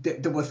so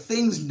there were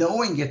things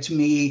knowing at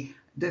me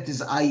that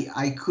is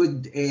I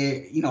could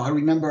I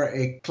remember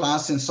a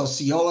class in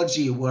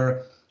sociology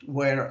where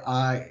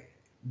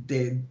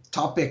the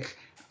topic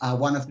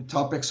one of the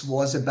topics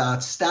was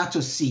about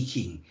status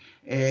seeking.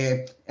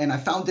 And I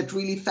found it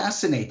really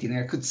fascinating.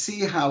 I could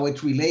see how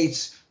it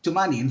relates to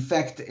money. In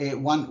fact,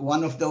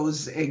 one of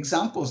those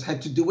examples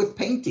had to do with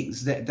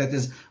paintings. That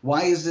is,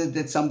 why is it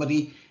that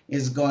somebody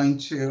is going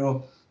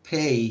to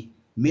pay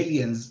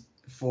millions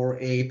for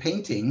a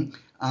painting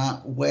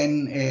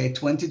when a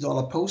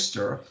 $20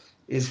 poster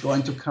is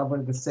going to cover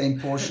the same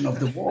portion of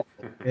the wall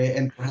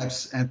and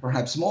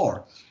perhaps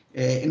more?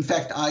 In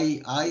fact,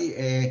 I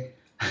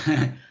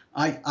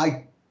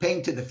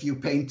painted a few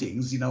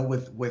paintings,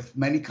 with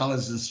many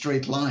colors and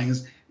straight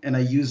lines, and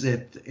I use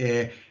it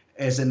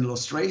as an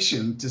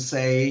illustration to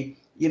say,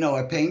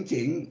 a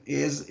painting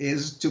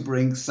is to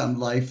bring some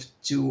life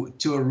to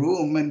a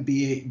room and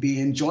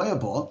be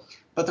enjoyable.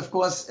 But of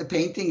course, a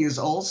painting is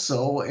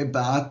also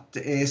about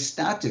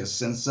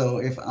status, and so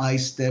if I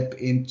step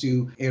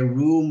into a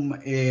room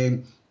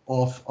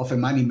of a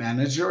money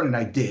manager, and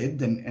I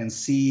did, and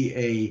see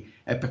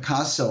a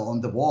Picasso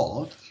on the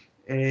wall,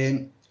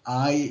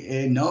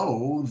 I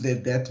know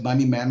that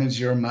money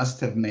manager must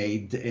have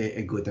made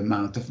a good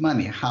amount of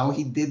money. How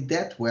he did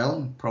that?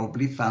 Well,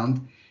 probably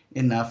found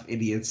enough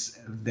idiots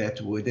that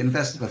would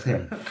invest with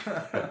him.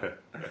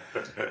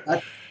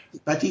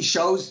 But he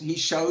shows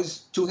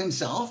to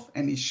himself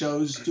and he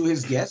shows to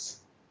his guests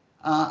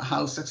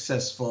how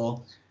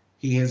successful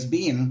he has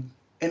been.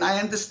 And I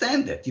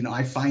understand it.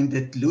 I find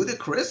it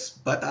ludicrous,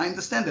 but I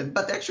understand it.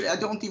 But actually, I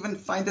don't even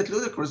find it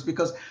ludicrous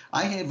because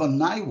I have on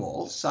my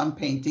wall some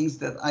paintings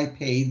that I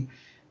paid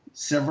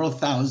several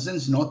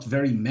thousands, not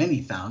very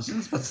many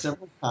thousands, but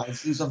several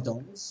thousands of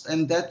dollars.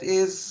 And that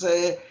is,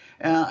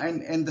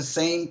 and the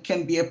same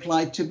can be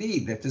applied to me.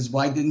 That is,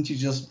 why didn't you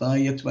just buy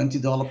a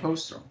 $20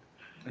 poster?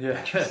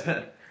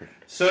 Yeah.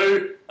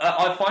 So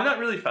I find that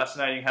really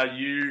fascinating how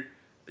you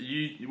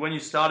when you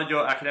started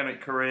your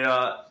academic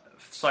career,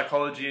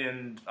 psychology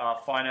and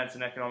finance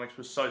and economics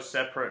was so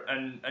separate,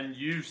 and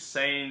you've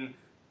seen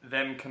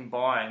them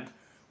combined.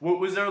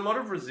 Was there a lot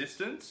of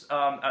resistance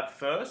at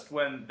first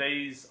when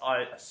these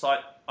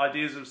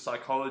ideas of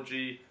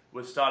psychology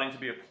were starting to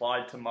be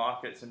applied to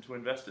markets and to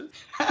investors?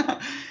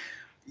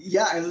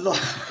 Yeah, a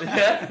lot.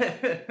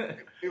 Yeah.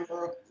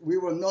 we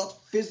were not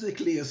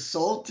physically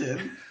assaulted,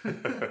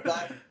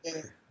 but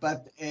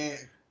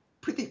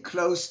pretty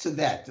close to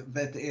that.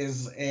 That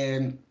is,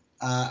 Hersh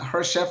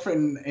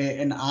Efron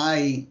and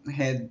I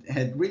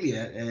had really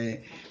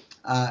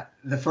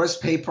the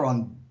first paper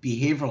on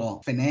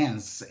behavioral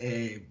finance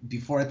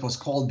before it was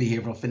called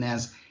behavioral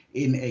finance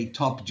in a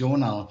top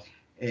journal.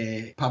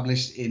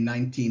 Published in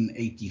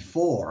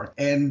 1984,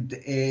 and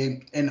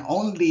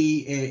only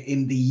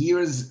in the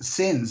years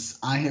since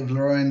I have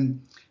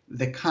learned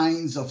the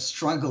kinds of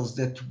struggles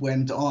that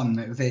went on.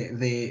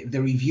 The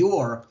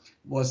reviewer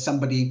was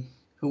somebody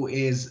who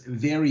is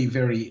very,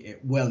 very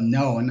well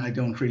known. I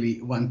don't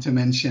really want to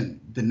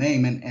mention the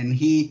name, and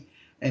he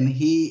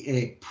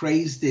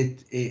praised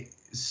it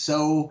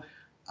so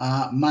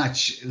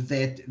much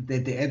that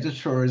the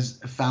editors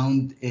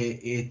found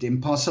it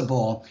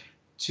impossible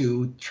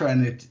to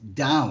turn it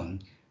down,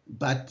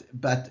 but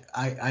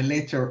I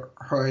later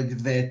heard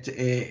that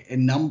a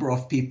number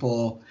of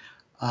people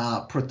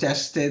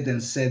protested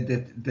and said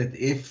that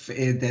if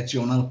that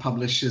journal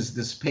publishes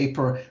this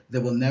paper, they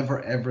will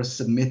never ever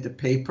submit a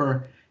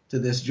paper to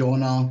this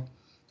journal.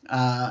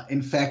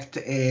 In fact,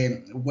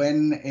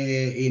 when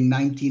in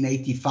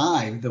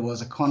 1985 there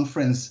was a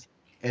conference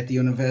at the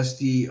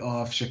University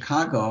of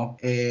Chicago,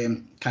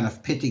 kind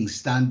of pitting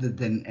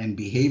standard and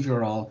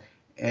behavioral.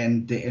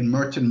 And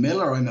Merton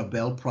Miller, a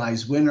Nobel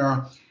Prize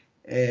winner,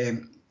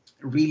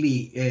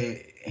 really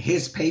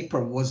his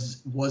paper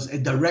was a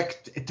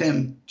direct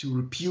attempt to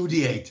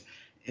repudiate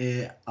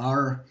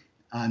our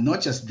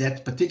not just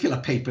that particular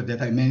paper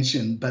that I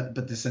mentioned, but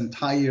this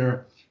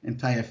entire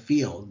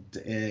field.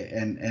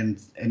 And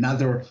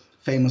another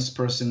famous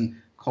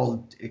person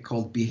called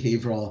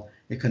behavioral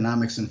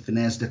economics and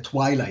finance the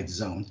Twilight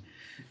Zone.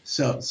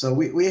 So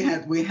we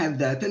had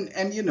that,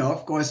 and you know,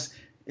 of course.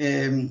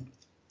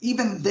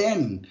 Even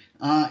then,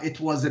 it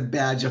was a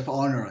badge of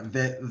honor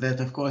that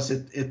of course,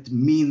 it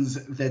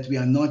means that we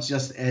are not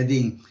just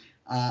adding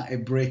a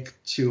brick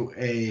to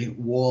a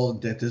wall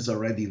that is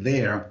already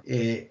there,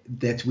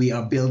 that we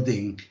are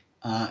building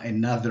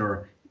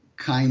another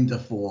kind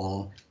of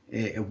wall,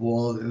 a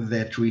wall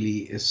that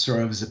really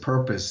serves a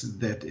purpose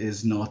that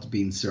is not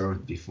being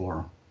served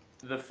before.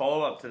 The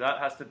follow-up to that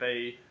has to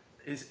be,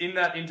 is in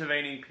that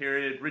intervening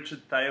period,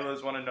 Richard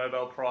Thaler's won a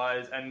Nobel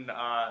Prize and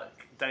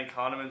Danny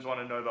Kahneman's won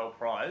a Nobel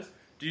Prize.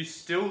 Do you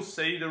still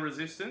see the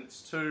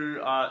resistance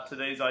to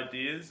these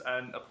ideas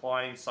and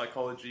applying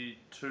psychology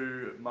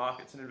to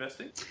markets and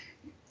investing?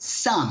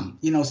 Some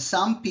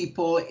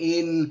people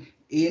in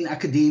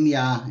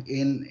academia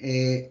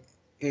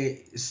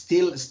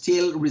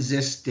still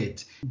resist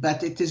it,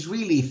 but it is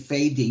really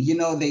fading. You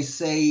know, they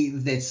say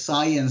that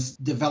science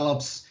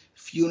develops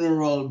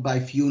funeral by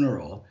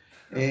funeral.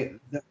 There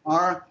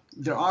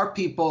are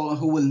people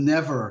who will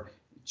never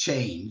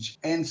change,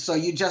 and so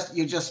you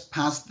just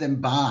pass them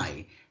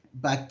by.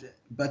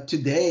 But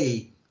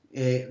today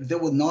there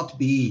will not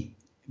be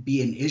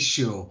an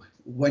issue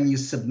when you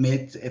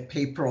submit a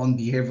paper on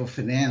behavioral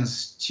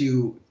finance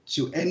to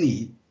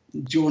any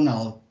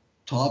journal,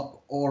 top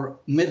or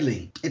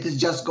middling. It is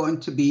just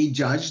going to be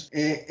judged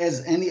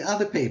as any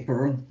other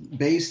paper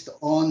based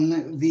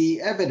on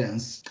the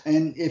evidence.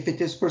 And if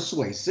it is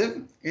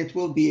persuasive, it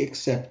will be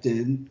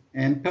accepted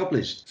and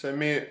published. So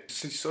Mir,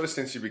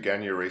 since you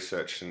began your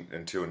research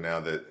until now,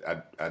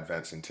 the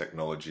advance in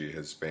technology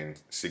has been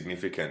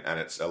significant, and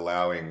it's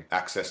allowing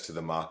access to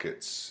the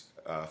markets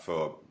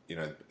for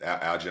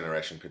our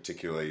generation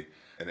particularly,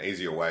 an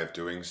easier way of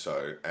doing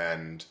so.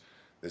 And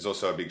there's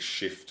also a big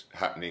shift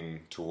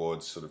happening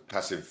towards sort of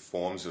passive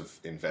forms of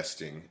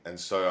investing. And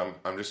so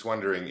I'm just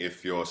wondering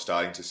if you're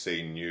starting to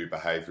see new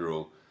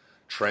behavioural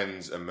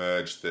trends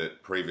emerge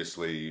that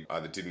previously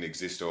either didn't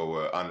exist or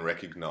were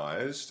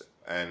unrecognised.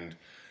 And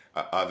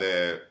are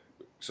there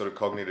sort of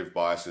cognitive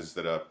biases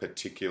that are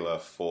particular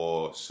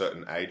for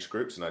certain age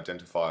groups and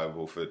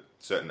identifiable for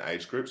certain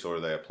age groups, or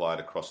are they applied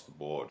across the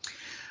board?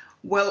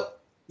 Well,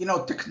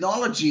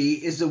 technology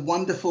is a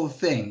wonderful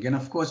thing, and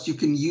of course you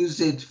can use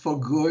it for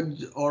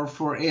good or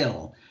for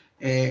ill.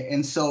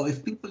 And so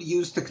if people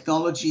use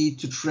technology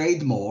to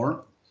trade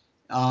more,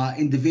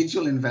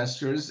 individual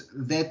investors,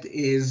 that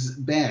is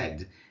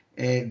bad.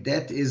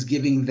 That is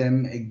giving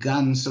them a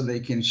gun so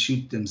they can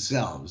shoot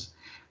themselves.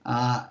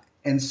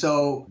 And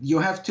so you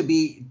have to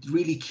be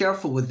really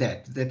careful with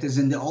that. That is,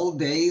 in the old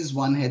days,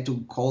 one had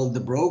to call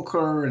the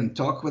broker and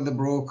talk with the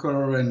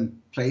broker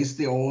and place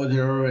the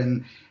order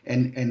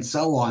and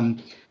so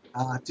on.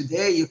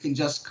 Today, you can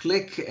just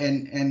click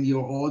and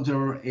your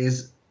order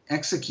is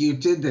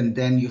executed, and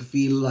then you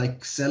feel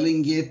like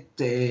selling it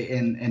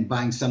and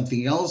buying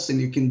something else, and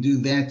you can do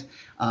that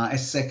a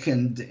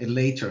second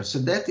later. So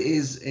that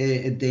is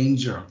a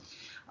danger.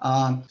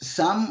 But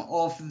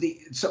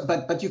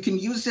you can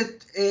use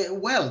it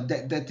well.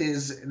 That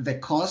is the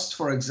cost,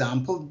 for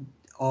example,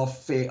 of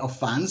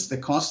funds. The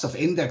cost of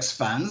index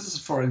funds,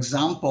 for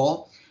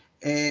example,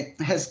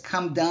 has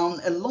come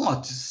down a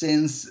lot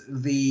since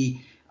the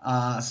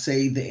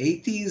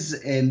 80s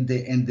and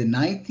the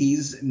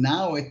 90s.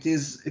 Now it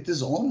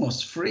is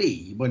almost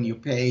free when you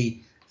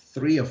pay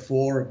 3 or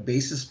 4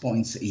 basis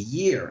points a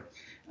year.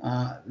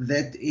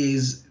 That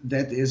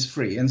is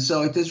free. And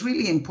so it is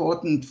really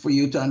important for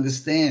you to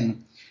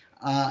understand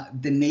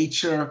the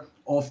nature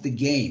of the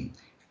game.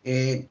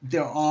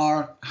 There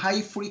are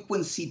high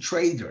frequency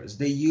traders.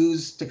 They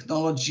use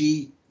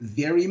technology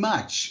very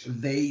much.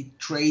 They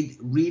trade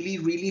really,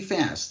 really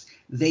fast.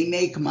 They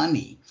make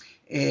money.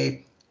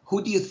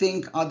 Who do you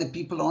think are the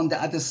people on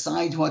the other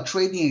side who are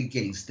trading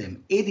against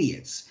them?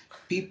 Idiots.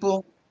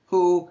 People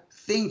who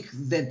think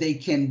that they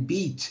can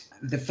beat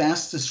the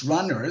fastest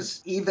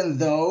runners, even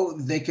though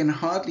they can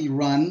hardly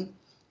run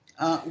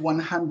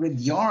 100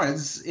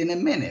 yards in a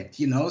minute.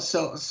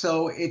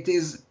 So it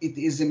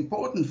is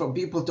important for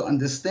people to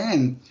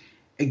understand,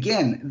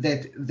 again,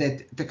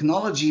 that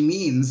technology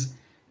means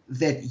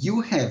that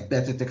you have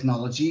better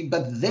technology,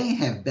 but they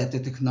have better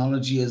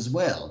technology as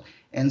well.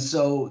 And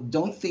so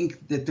don't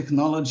think that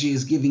technology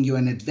is giving you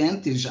an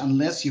advantage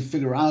unless you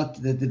figure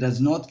out that it does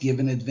not give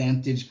an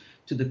advantage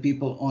to the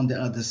people on the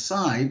other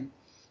side.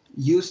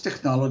 Use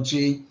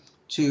technology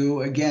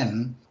to,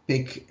 again,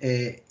 pick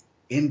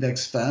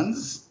index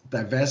funds,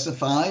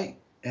 diversify,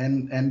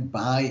 and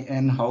buy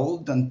and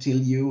hold until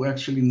you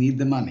actually need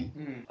the money.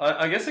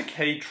 I guess a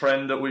key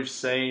trend that we've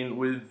seen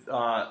with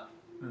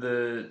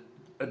the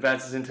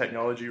advances in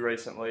technology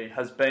recently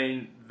has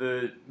been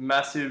the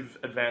massive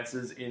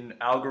advances in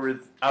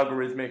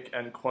algorithmic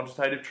and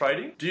quantitative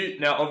trading.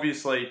 Now,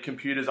 obviously,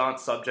 computers aren't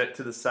subject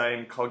to the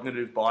same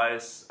cognitive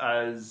bias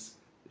as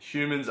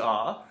humans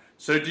are.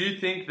 So do you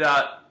think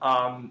that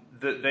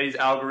that these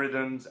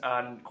algorithms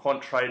and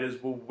quant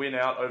traders will win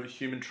out over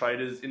human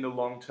traders in the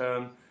long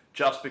term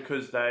just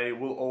because they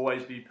will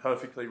always be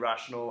perfectly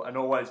rational and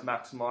always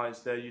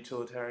maximize their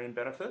utilitarian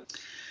benefit?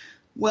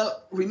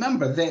 Well,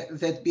 remember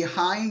that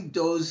behind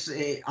those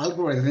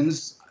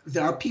algorithms,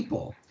 there are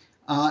people.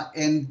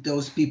 And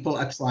those people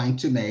are trying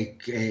to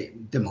make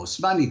the most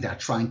money. They're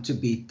trying to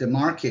beat the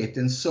market.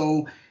 And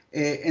so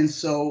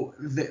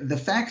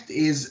the fact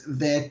is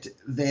that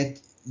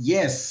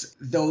yes,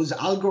 those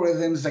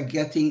algorithms are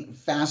getting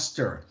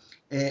faster.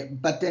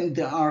 But then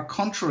there are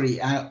contrary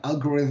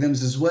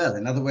algorithms as well.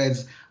 In other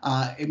words,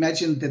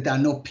 imagine that there are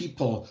no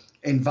people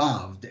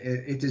involved.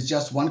 It is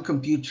just one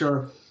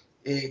computer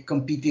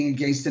competing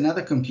against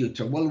another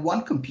computer. Well,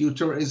 one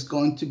computer is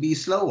going to be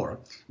slower.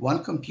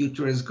 One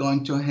computer is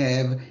going to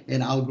have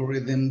an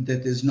algorithm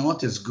that is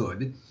not as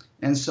good.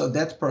 And so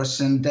that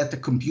the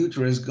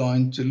computer is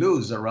going to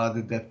lose, or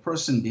rather that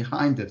person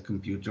behind that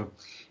computer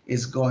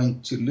is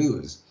going to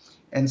lose.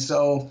 And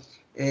so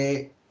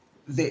the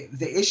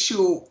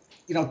issue,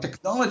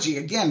 technology,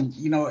 again,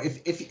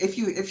 if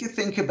you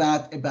think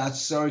about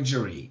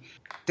surgery,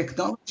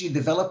 technology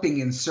developing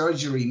in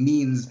surgery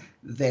means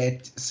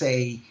that,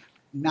 say,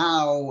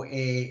 now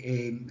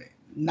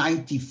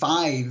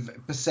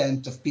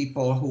 95% of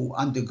people who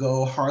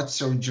undergo heart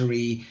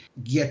surgery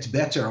get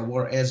better,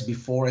 whereas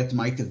before it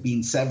might have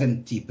been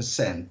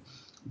 70%.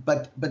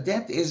 But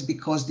that is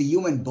because the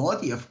human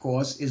body, of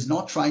course, is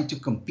not trying to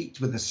compete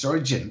with a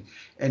surgeon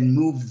and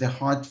move the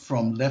heart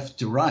from left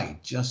to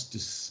right just to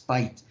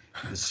spite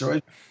the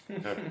surgeon.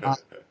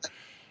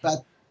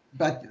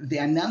 But the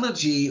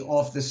analogy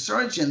of the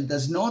surgeon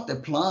does not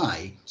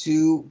apply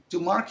to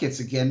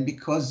markets, again,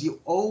 because you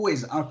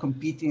always are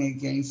competing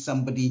against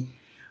somebody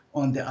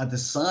on the other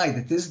side.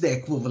 It is the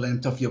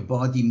equivalent of your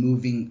body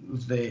moving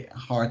the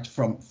heart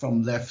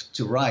from left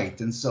to right.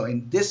 And so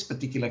in this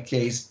particular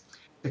case,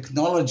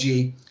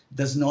 technology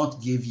does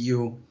not give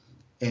you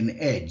an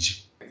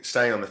edge.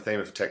 Staying on the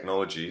theme of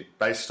technology,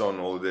 based on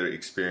all the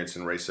experience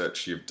and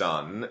research you've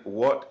done,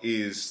 what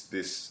is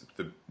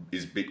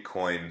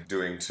Bitcoin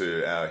doing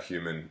to our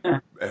human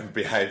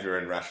behavior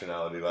and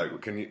rationality?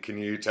 Like, can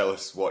you tell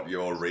us what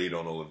your read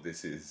on all of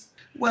this is?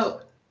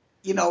 Well,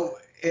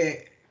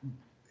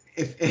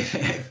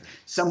 if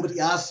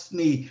somebody asks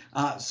me,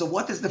 so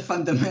what is the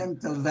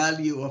fundamental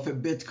value of a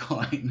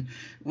Bitcoin?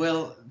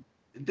 Well,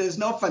 there's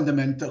no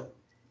fundamental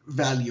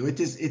value.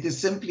 It is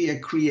simply a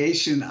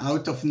creation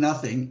out of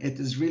nothing. It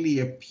is really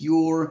a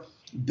pure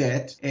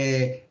bet.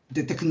 The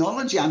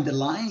technology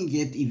underlying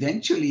it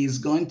eventually is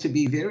going to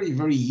be very,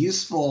 very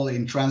useful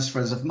in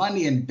transfers of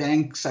money, and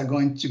banks are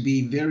going to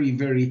be very,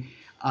 very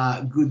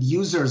good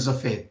users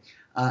of it,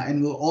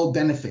 and will all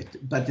benefit.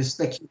 But the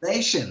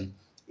speculation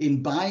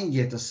in buying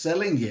it or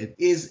selling it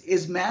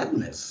is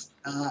madness.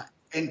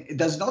 And it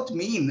does not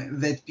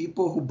mean that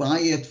people who buy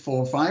it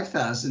for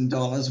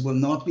 $5,000 will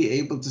not be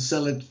able to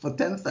sell it for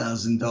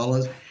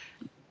 $10,000.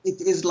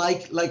 it is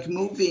like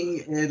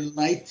moving a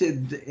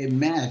lighted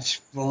match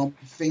from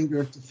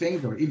finger to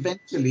finger.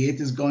 Eventually, it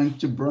is going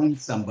to burn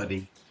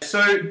somebody. So,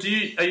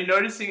 are you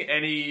noticing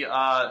any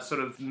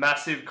sort of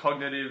massive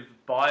cognitive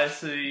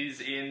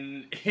biases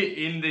in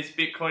this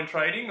Bitcoin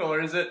trading, or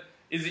is it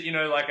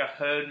like a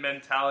herd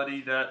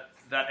mentality that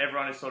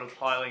everyone is sort of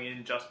piling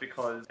in just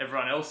because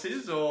everyone else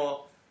is,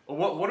 or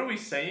what are we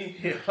seeing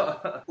here?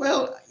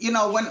 Well,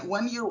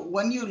 when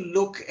you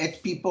look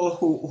at people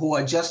who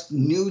are just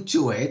new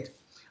to it,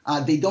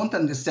 they don't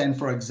understand,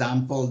 for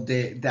example,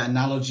 the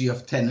analogy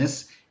of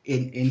tennis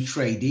in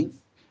trading.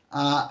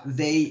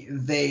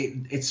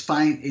 It's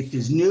fine. It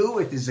is new.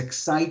 It is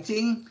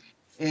exciting.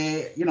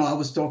 I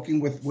was talking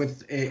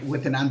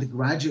with an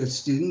undergraduate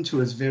student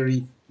who is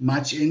very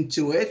much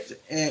into it,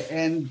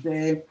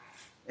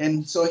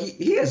 and so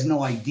he has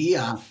no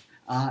idea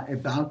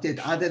about it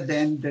other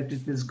than that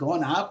it has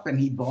gone up and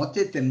he bought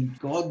it and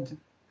God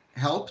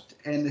helped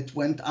and it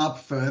went up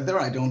further.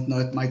 I don't know.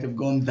 It might have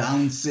gone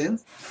down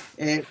since,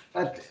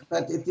 but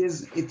it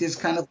is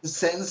kind of the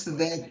sense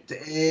that.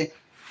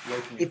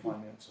 It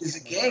is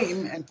a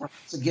game, and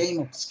perhaps a game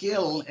of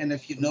skill, and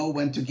if you know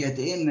when to get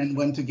in and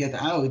when to get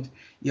out,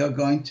 you're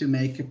going to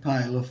make a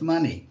pile of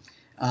money.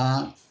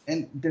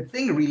 And the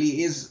thing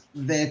really is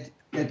that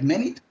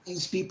many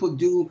times people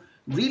do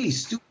really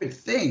stupid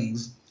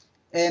things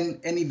and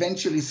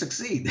eventually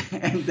succeed,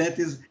 and that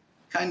is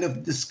kind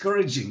of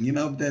discouraging.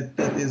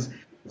 That is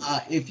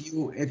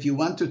if you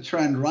want to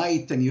turn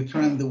right and you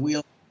turn the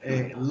wheel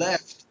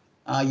left.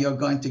 You're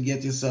going to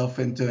get yourself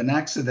into an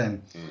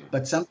accident.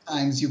 But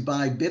sometimes you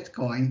buy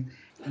Bitcoin,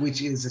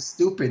 which is a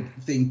stupid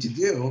thing to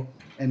do,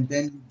 and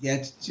then you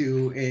get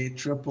to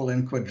triple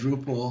and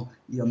quadruple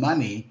your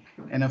money.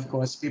 And of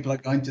course, people are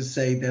going to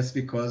say that's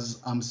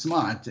because I'm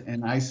smart,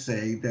 and I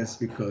say that's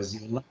because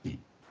you're lucky.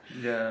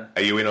 Yeah.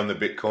 Are you in on the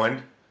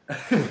Bitcoin?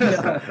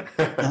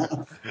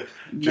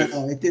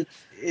 No,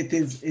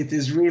 it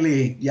is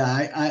really,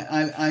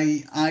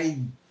 I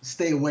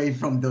stay away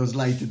from those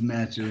lighted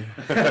matches.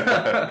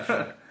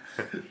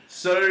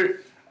 So,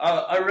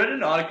 I read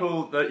an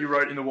article that you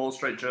wrote in the Wall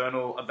Street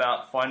Journal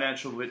about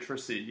financial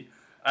literacy,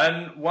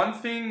 and one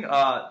thing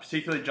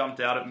particularly jumped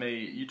out at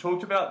me. You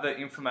talked about the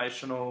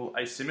informational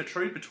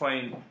asymmetry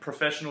between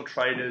professional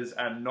traders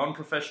and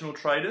non-professional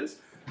traders,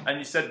 and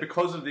you said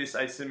because of this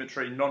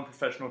asymmetry,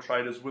 non-professional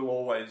traders will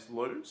always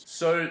lose.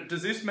 So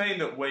does this mean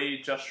that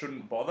we just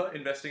shouldn't bother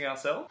investing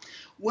ourselves?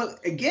 Well,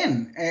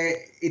 again,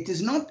 it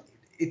is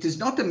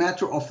not a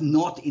matter of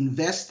not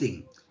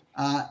investing.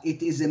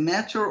 It is a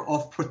matter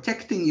of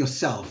protecting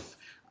yourself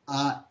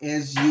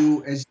as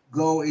you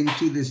go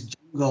into this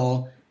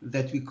jungle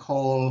that we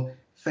call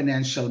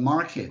financial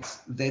markets.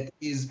 That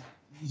is,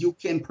 you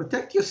can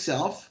protect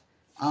yourself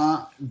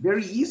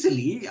very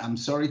easily, I'm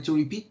sorry to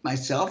repeat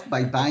myself,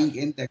 by buying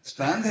index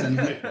funds and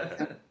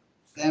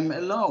them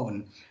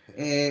alone.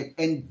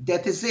 And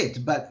that is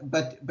it.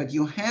 But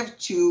you have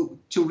to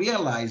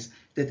realize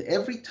that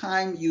every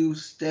time you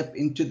step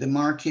into the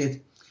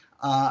market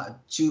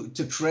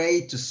to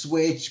trade, to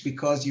switch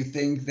because you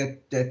think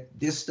that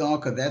this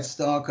stock or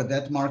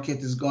that market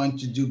is going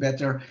to do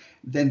better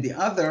than the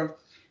other,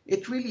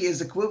 it really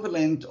is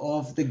equivalent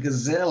of the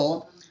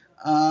gazelle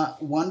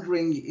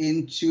wandering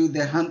into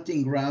the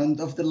hunting ground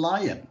of the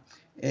lion.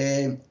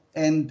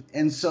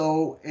 And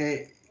so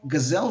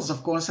gazelles,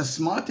 of course, are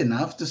smart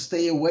enough to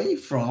stay away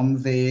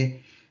from the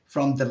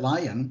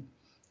lion.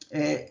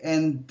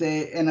 And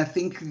I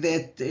think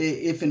that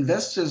if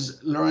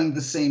investors learn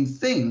the same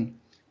thing,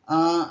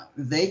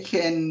 they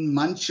can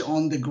munch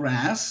on the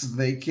grass,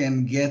 they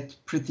can get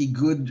pretty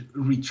good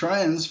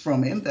returns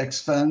from index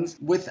funds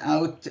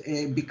without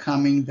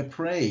becoming the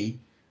prey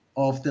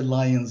of the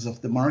lions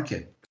of the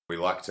market. We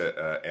like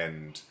to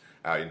end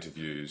our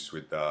interviews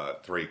with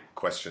 3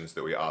 questions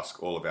that we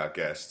ask all of our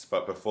guests.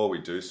 But before we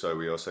do so,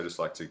 we also just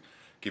like to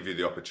give you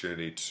the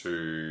opportunity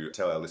to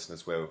tell our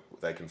listeners where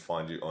they can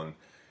find you on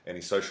any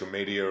social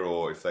media,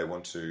 or if they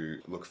want to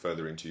look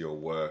further into your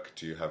work.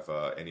 Do you have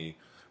any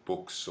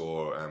books,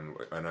 or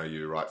I know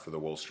you write for the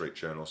Wall Street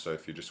Journal, so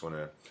if you just want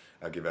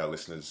to give our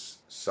listeners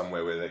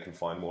somewhere where they can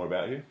find more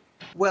about you.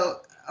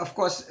 Well, of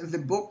course, the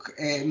book,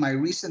 my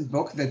recent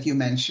book that you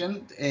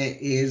mentioned,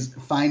 is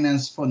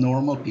Finance for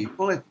Normal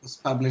People. It was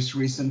published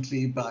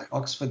recently by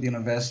Oxford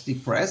University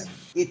Press.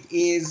 It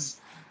is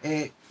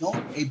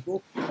not a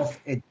book of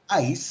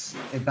advice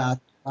about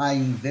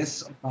buying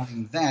this or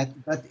buying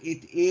that, but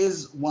it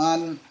is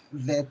one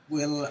that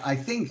will, I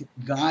think,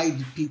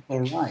 guide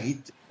people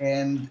right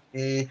and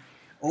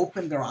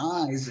open their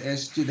eyes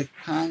as to the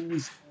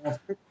kinds of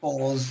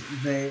pitfalls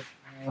they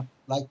are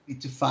likely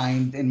to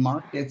find in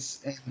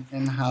markets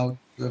and how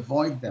to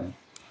avoid them.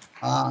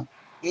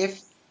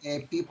 If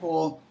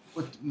people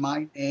put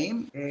my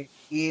name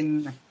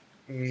in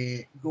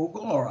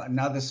Google or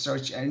another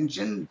search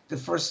engine, the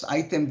first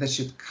item that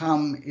should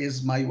come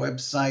is my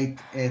website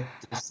at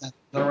Santa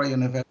Clara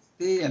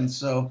University, and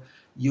so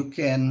you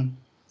can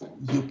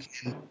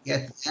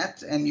get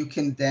that, and you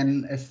can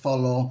then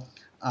follow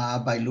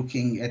by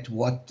looking at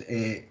what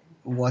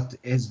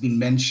has been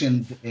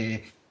mentioned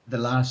the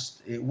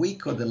last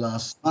week or the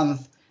last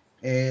month,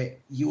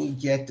 you will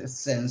get a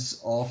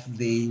sense of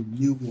the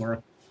new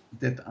work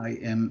that I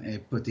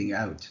am putting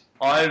out.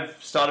 I've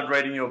started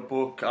reading your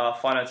book,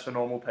 Finance for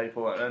Normal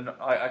People, and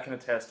I can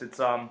attest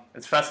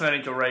it's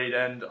fascinating to read,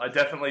 and I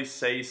definitely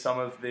see some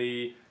of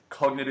the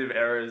cognitive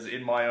errors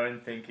in my own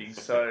thinking.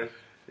 So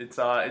it's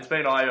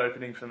been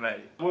eye-opening for me.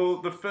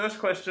 Well, the first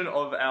question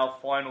of our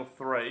final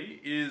three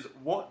is,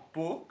 what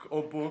book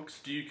or books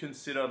do you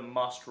consider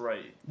must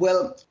read?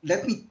 Well,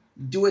 let me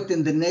do it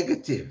in the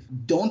negative.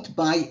 Don't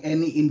buy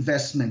any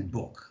investment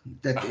book.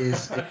 That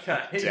is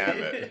Okay. Damn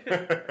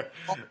it.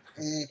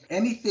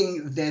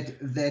 anything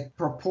that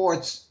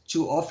purports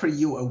to offer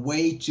you a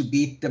way to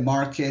beat the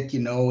market,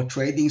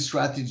 trading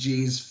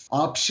strategies,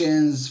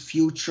 options,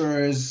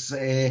 futures,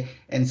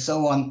 and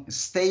so on.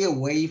 Stay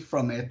away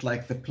from it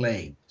like the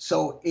plague.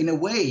 So in a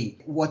way,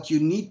 what you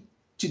need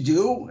to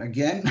do,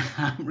 again,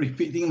 I'm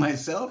repeating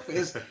myself,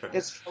 is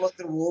follow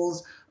the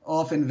rules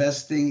of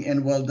investing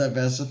in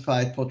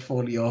well-diversified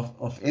portfolio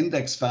of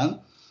index fund.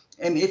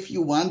 And if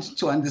you want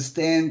to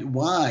understand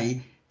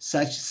why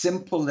such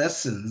simple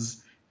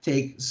lessons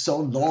take so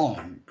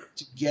long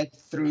to get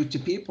through to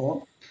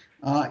people,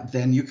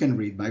 then you can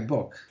read my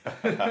book.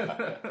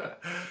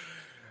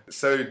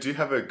 So do you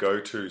have a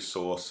go-to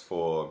source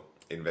for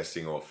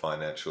investing or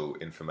financial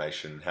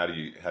information? How do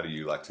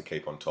you like to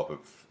keep on top of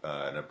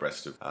and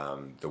abreast of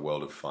the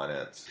world of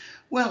finance?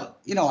 Well,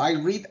 I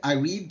read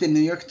the New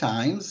York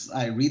Times.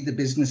 I read the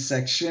business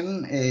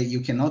section.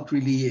 You cannot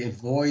really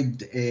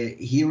avoid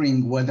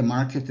hearing where the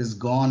market has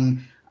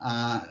gone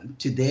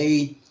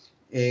today,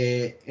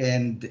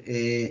 and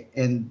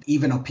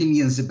even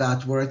opinions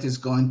about where it is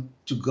going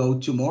to go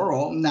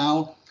tomorrow.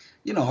 Now,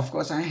 of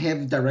course, I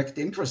have direct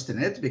interest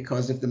in it,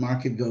 because if the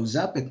market goes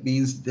up, it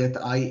means that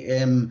I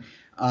am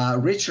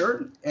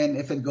richer, and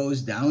if it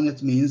goes down,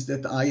 it means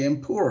that I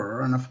am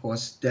poorer. And of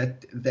course,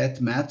 that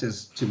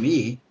matters to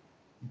me.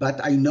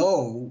 But I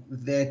know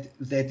that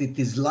it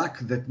is luck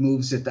that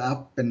moves it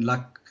up, and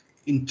luck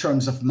in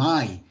terms of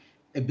my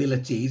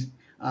abilities.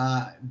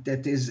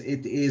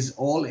 It is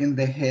all in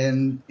the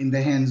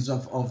hands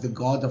of the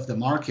God of the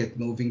market,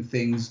 moving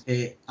things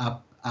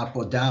up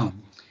or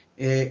down.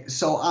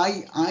 So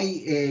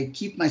I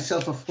keep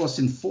myself, of course,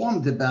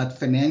 informed about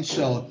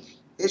financial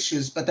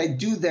issues, but I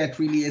do that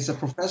really as a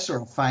professor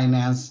of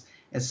finance,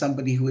 as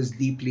somebody who is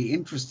deeply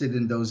interested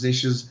in those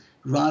issues,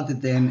 rather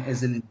than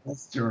as an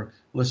investor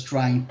who is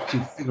trying to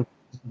figure out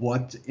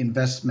what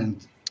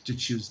investment to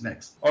choose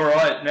next. All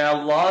right,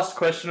 now last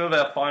question of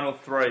our final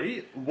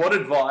three. What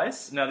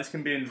advice, now this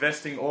can be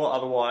investing or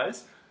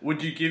otherwise,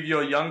 would you give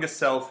your younger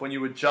self when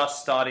you were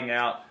just starting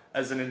out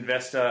as an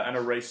investor and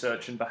a researcher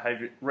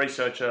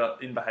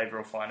in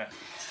behavioral finance?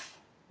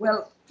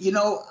 Well,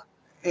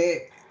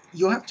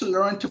 you have to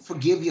learn to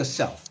forgive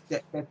yourself.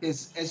 That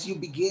is, as you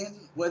begin,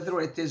 whether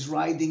it is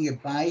riding a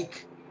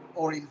bike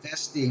or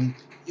investing,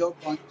 you're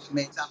going to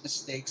make some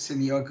mistakes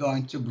and you're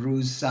going to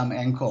bruise some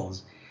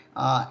ankles.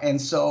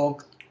 And so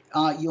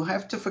you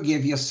have to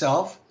forgive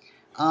yourself,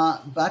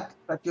 but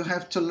you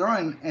have to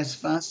learn as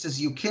fast as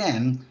you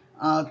can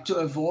to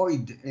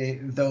avoid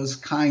those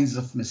kinds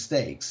of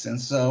mistakes. And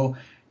so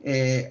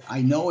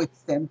I know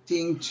it's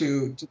tempting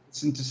to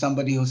listen to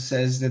somebody who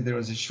says that there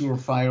is a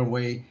surefire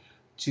way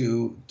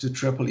to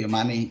triple your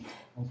money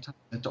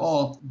at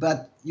all.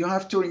 But you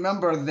have to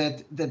remember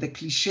that the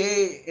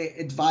cliche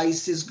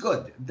advice is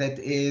good. That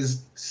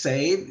is,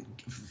 save.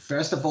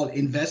 First of all,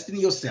 invest in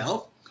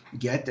yourself,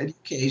 get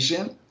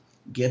education,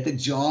 get a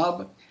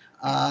job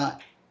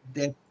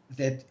that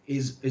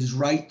is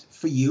right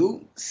for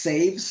you.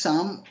 Save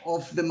some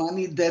of the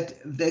money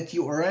that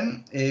you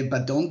earn,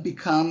 but don't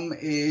become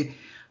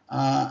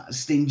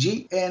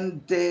stingy,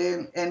 and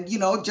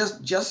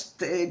just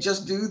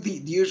do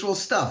the usual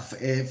stuff.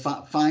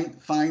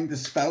 Find the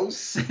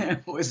spouse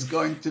who is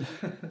going to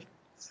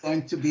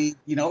be,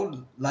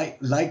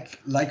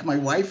 like my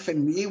wife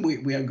and me.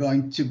 We are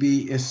going to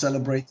be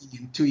celebrating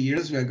in 2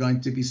 years. We are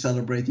going to be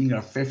celebrating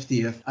our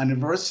 50th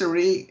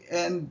anniversary,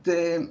 and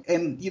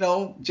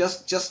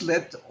just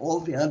let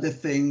all the other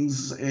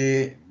things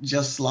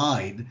just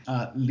slide,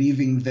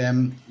 leaving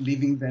them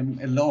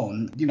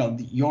alone.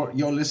 Your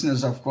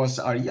listeners, of course,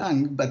 are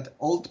young, but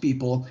old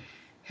people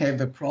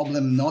have a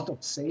problem not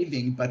of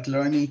saving, but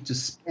learning to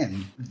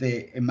spend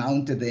the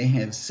amount that they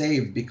have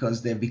saved,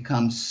 because they've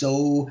become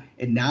so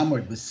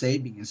enamored with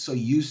saving and so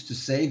used to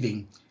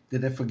saving that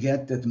they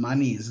forget that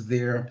money is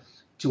there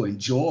to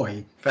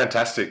enjoy.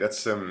 Fantastic. That's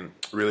some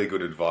really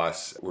good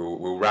advice.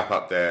 We'll wrap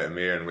up there,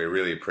 Amir, and we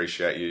really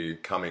appreciate you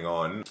coming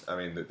on. I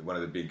mean, one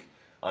of the big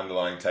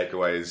underlying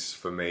takeaways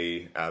for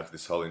me out of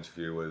this whole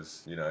interview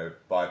was,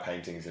 buy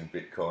paintings and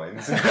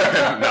bitcoins.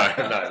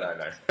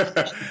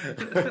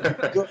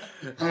 No.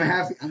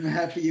 I'm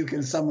happy you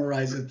can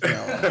summarize it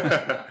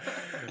well.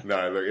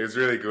 No, look, it was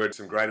really good.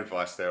 Some great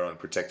advice there on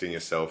protecting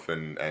yourself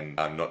and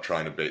not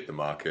trying to beat the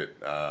market.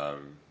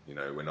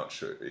 We're not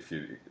sure if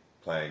you're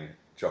playing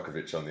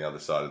Djokovic on the other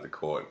side of the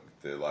court,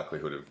 the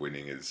likelihood of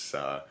winning is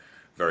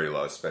very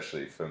low,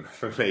 especially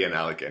for me and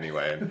Alec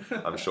anyway, and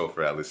I'm sure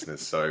for our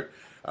listeners. So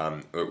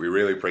we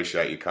really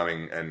appreciate you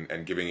coming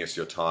and giving us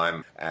your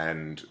time.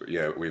 And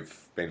we've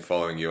been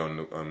following you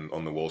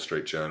on the Wall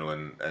Street Journal,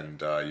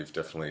 and you've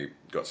definitely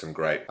got some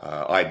great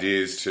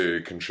ideas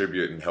to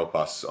contribute and help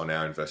us on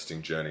our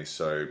investing journey.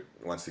 So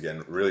once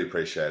again, really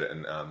appreciate it,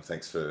 and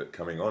thanks for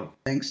coming on.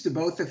 Thanks to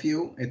both of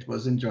you. It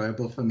was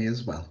enjoyable for me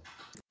as well.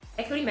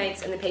 Equity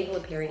Mates and the people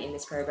appearing in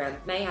this program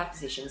may have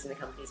positions in the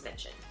companies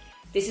mentioned.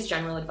 This is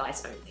general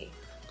advice only.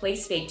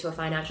 Please speak to a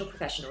financial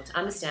professional to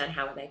understand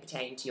how it may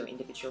pertain to your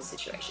individual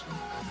situation.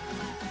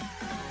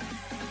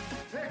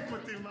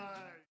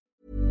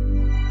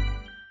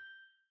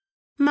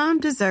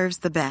 Mom deserves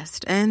the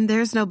best, and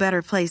there's no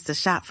better place to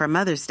shop for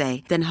Mother's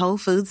Day than Whole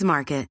Foods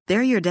Market.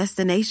 They're your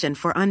destination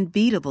for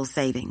unbeatable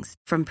savings,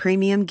 from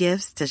premium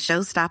gifts to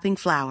show-stopping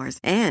flowers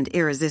and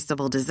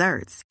irresistible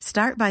desserts.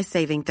 Start by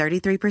saving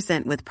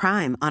 33% with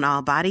Prime on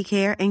all body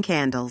care and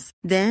candles.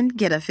 Then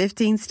get a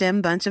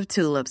 15-stem bunch of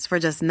tulips for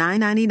just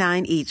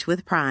 $9.99 each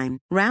with Prime.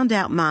 Round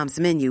out Mom's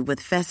menu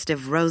with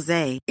festive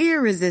rosé,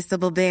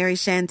 irresistible berry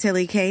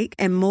chantilly cake,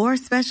 and more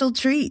special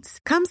treats.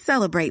 Come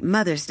celebrate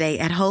Mother's Day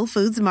at Whole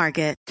Foods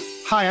Market.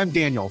 Hi, I'm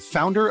Daniel,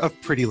 founder of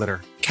Pretty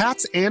Litter.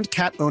 Cats and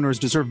cat owners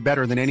deserve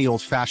better than any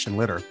old-fashioned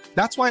litter.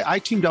 That's why I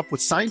teamed up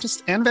with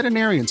scientists and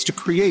veterinarians to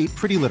create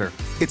Pretty Litter.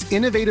 Its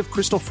innovative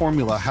crystal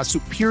formula has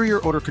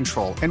superior odor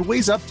control and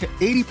weighs up to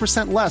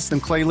 80% less than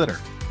clay litter.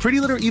 Pretty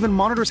Litter even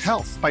monitors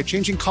health by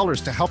changing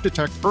colors to help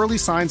detect early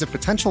signs of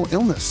potential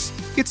illness.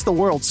 It's the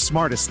world's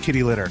smartest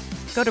kitty litter.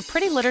 Go to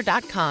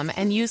prettylitter.com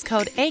and use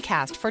code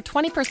ACAST for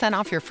 20%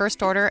 off your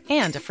first order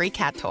and a free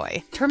cat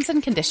toy. Terms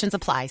and conditions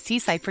apply. See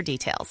site for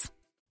details.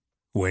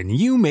 When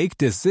you make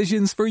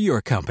decisions for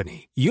your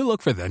company, you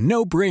look for the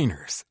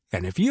no-brainers.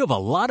 And if you have a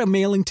lot of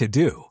mailing to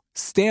do,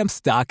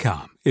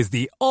 Stamps.com is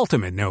the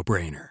ultimate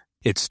no-brainer.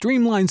 It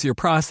streamlines your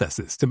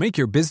processes to make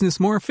your business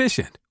more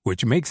efficient,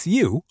 which makes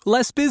you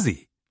less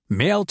busy.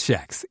 Mail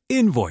checks,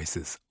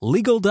 invoices,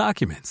 legal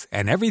documents,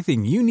 and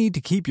everything you need to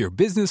keep your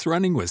business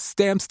running with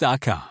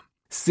Stamps.com.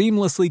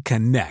 Seamlessly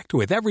connect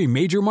with every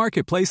major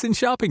marketplace and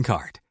shopping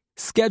cart.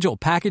 Schedule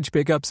package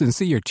pickups and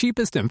see your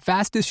cheapest and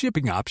fastest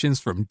shipping options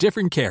from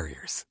different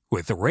carriers,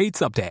 with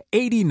rates up to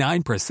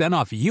 89%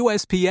 off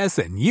USPS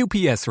and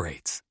UPS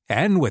rates.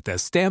 And with the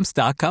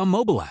Stamps.com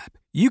mobile app,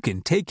 you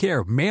can take care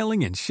of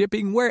mailing and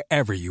shipping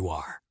wherever you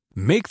are.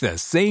 Make the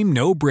same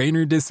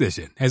no-brainer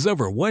decision as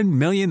over 1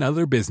 million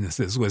other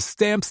businesses with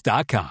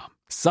Stamps.com.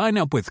 Sign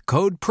up with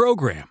code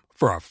PROGRAM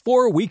for a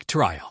 4-week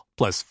trial,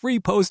 plus free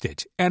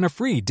postage and a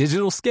free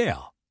digital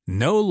scale.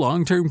 No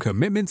long-term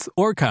commitments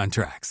or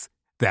contracts.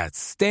 That's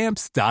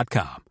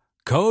Stamps.com.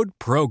 Code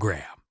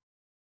PROGRAM.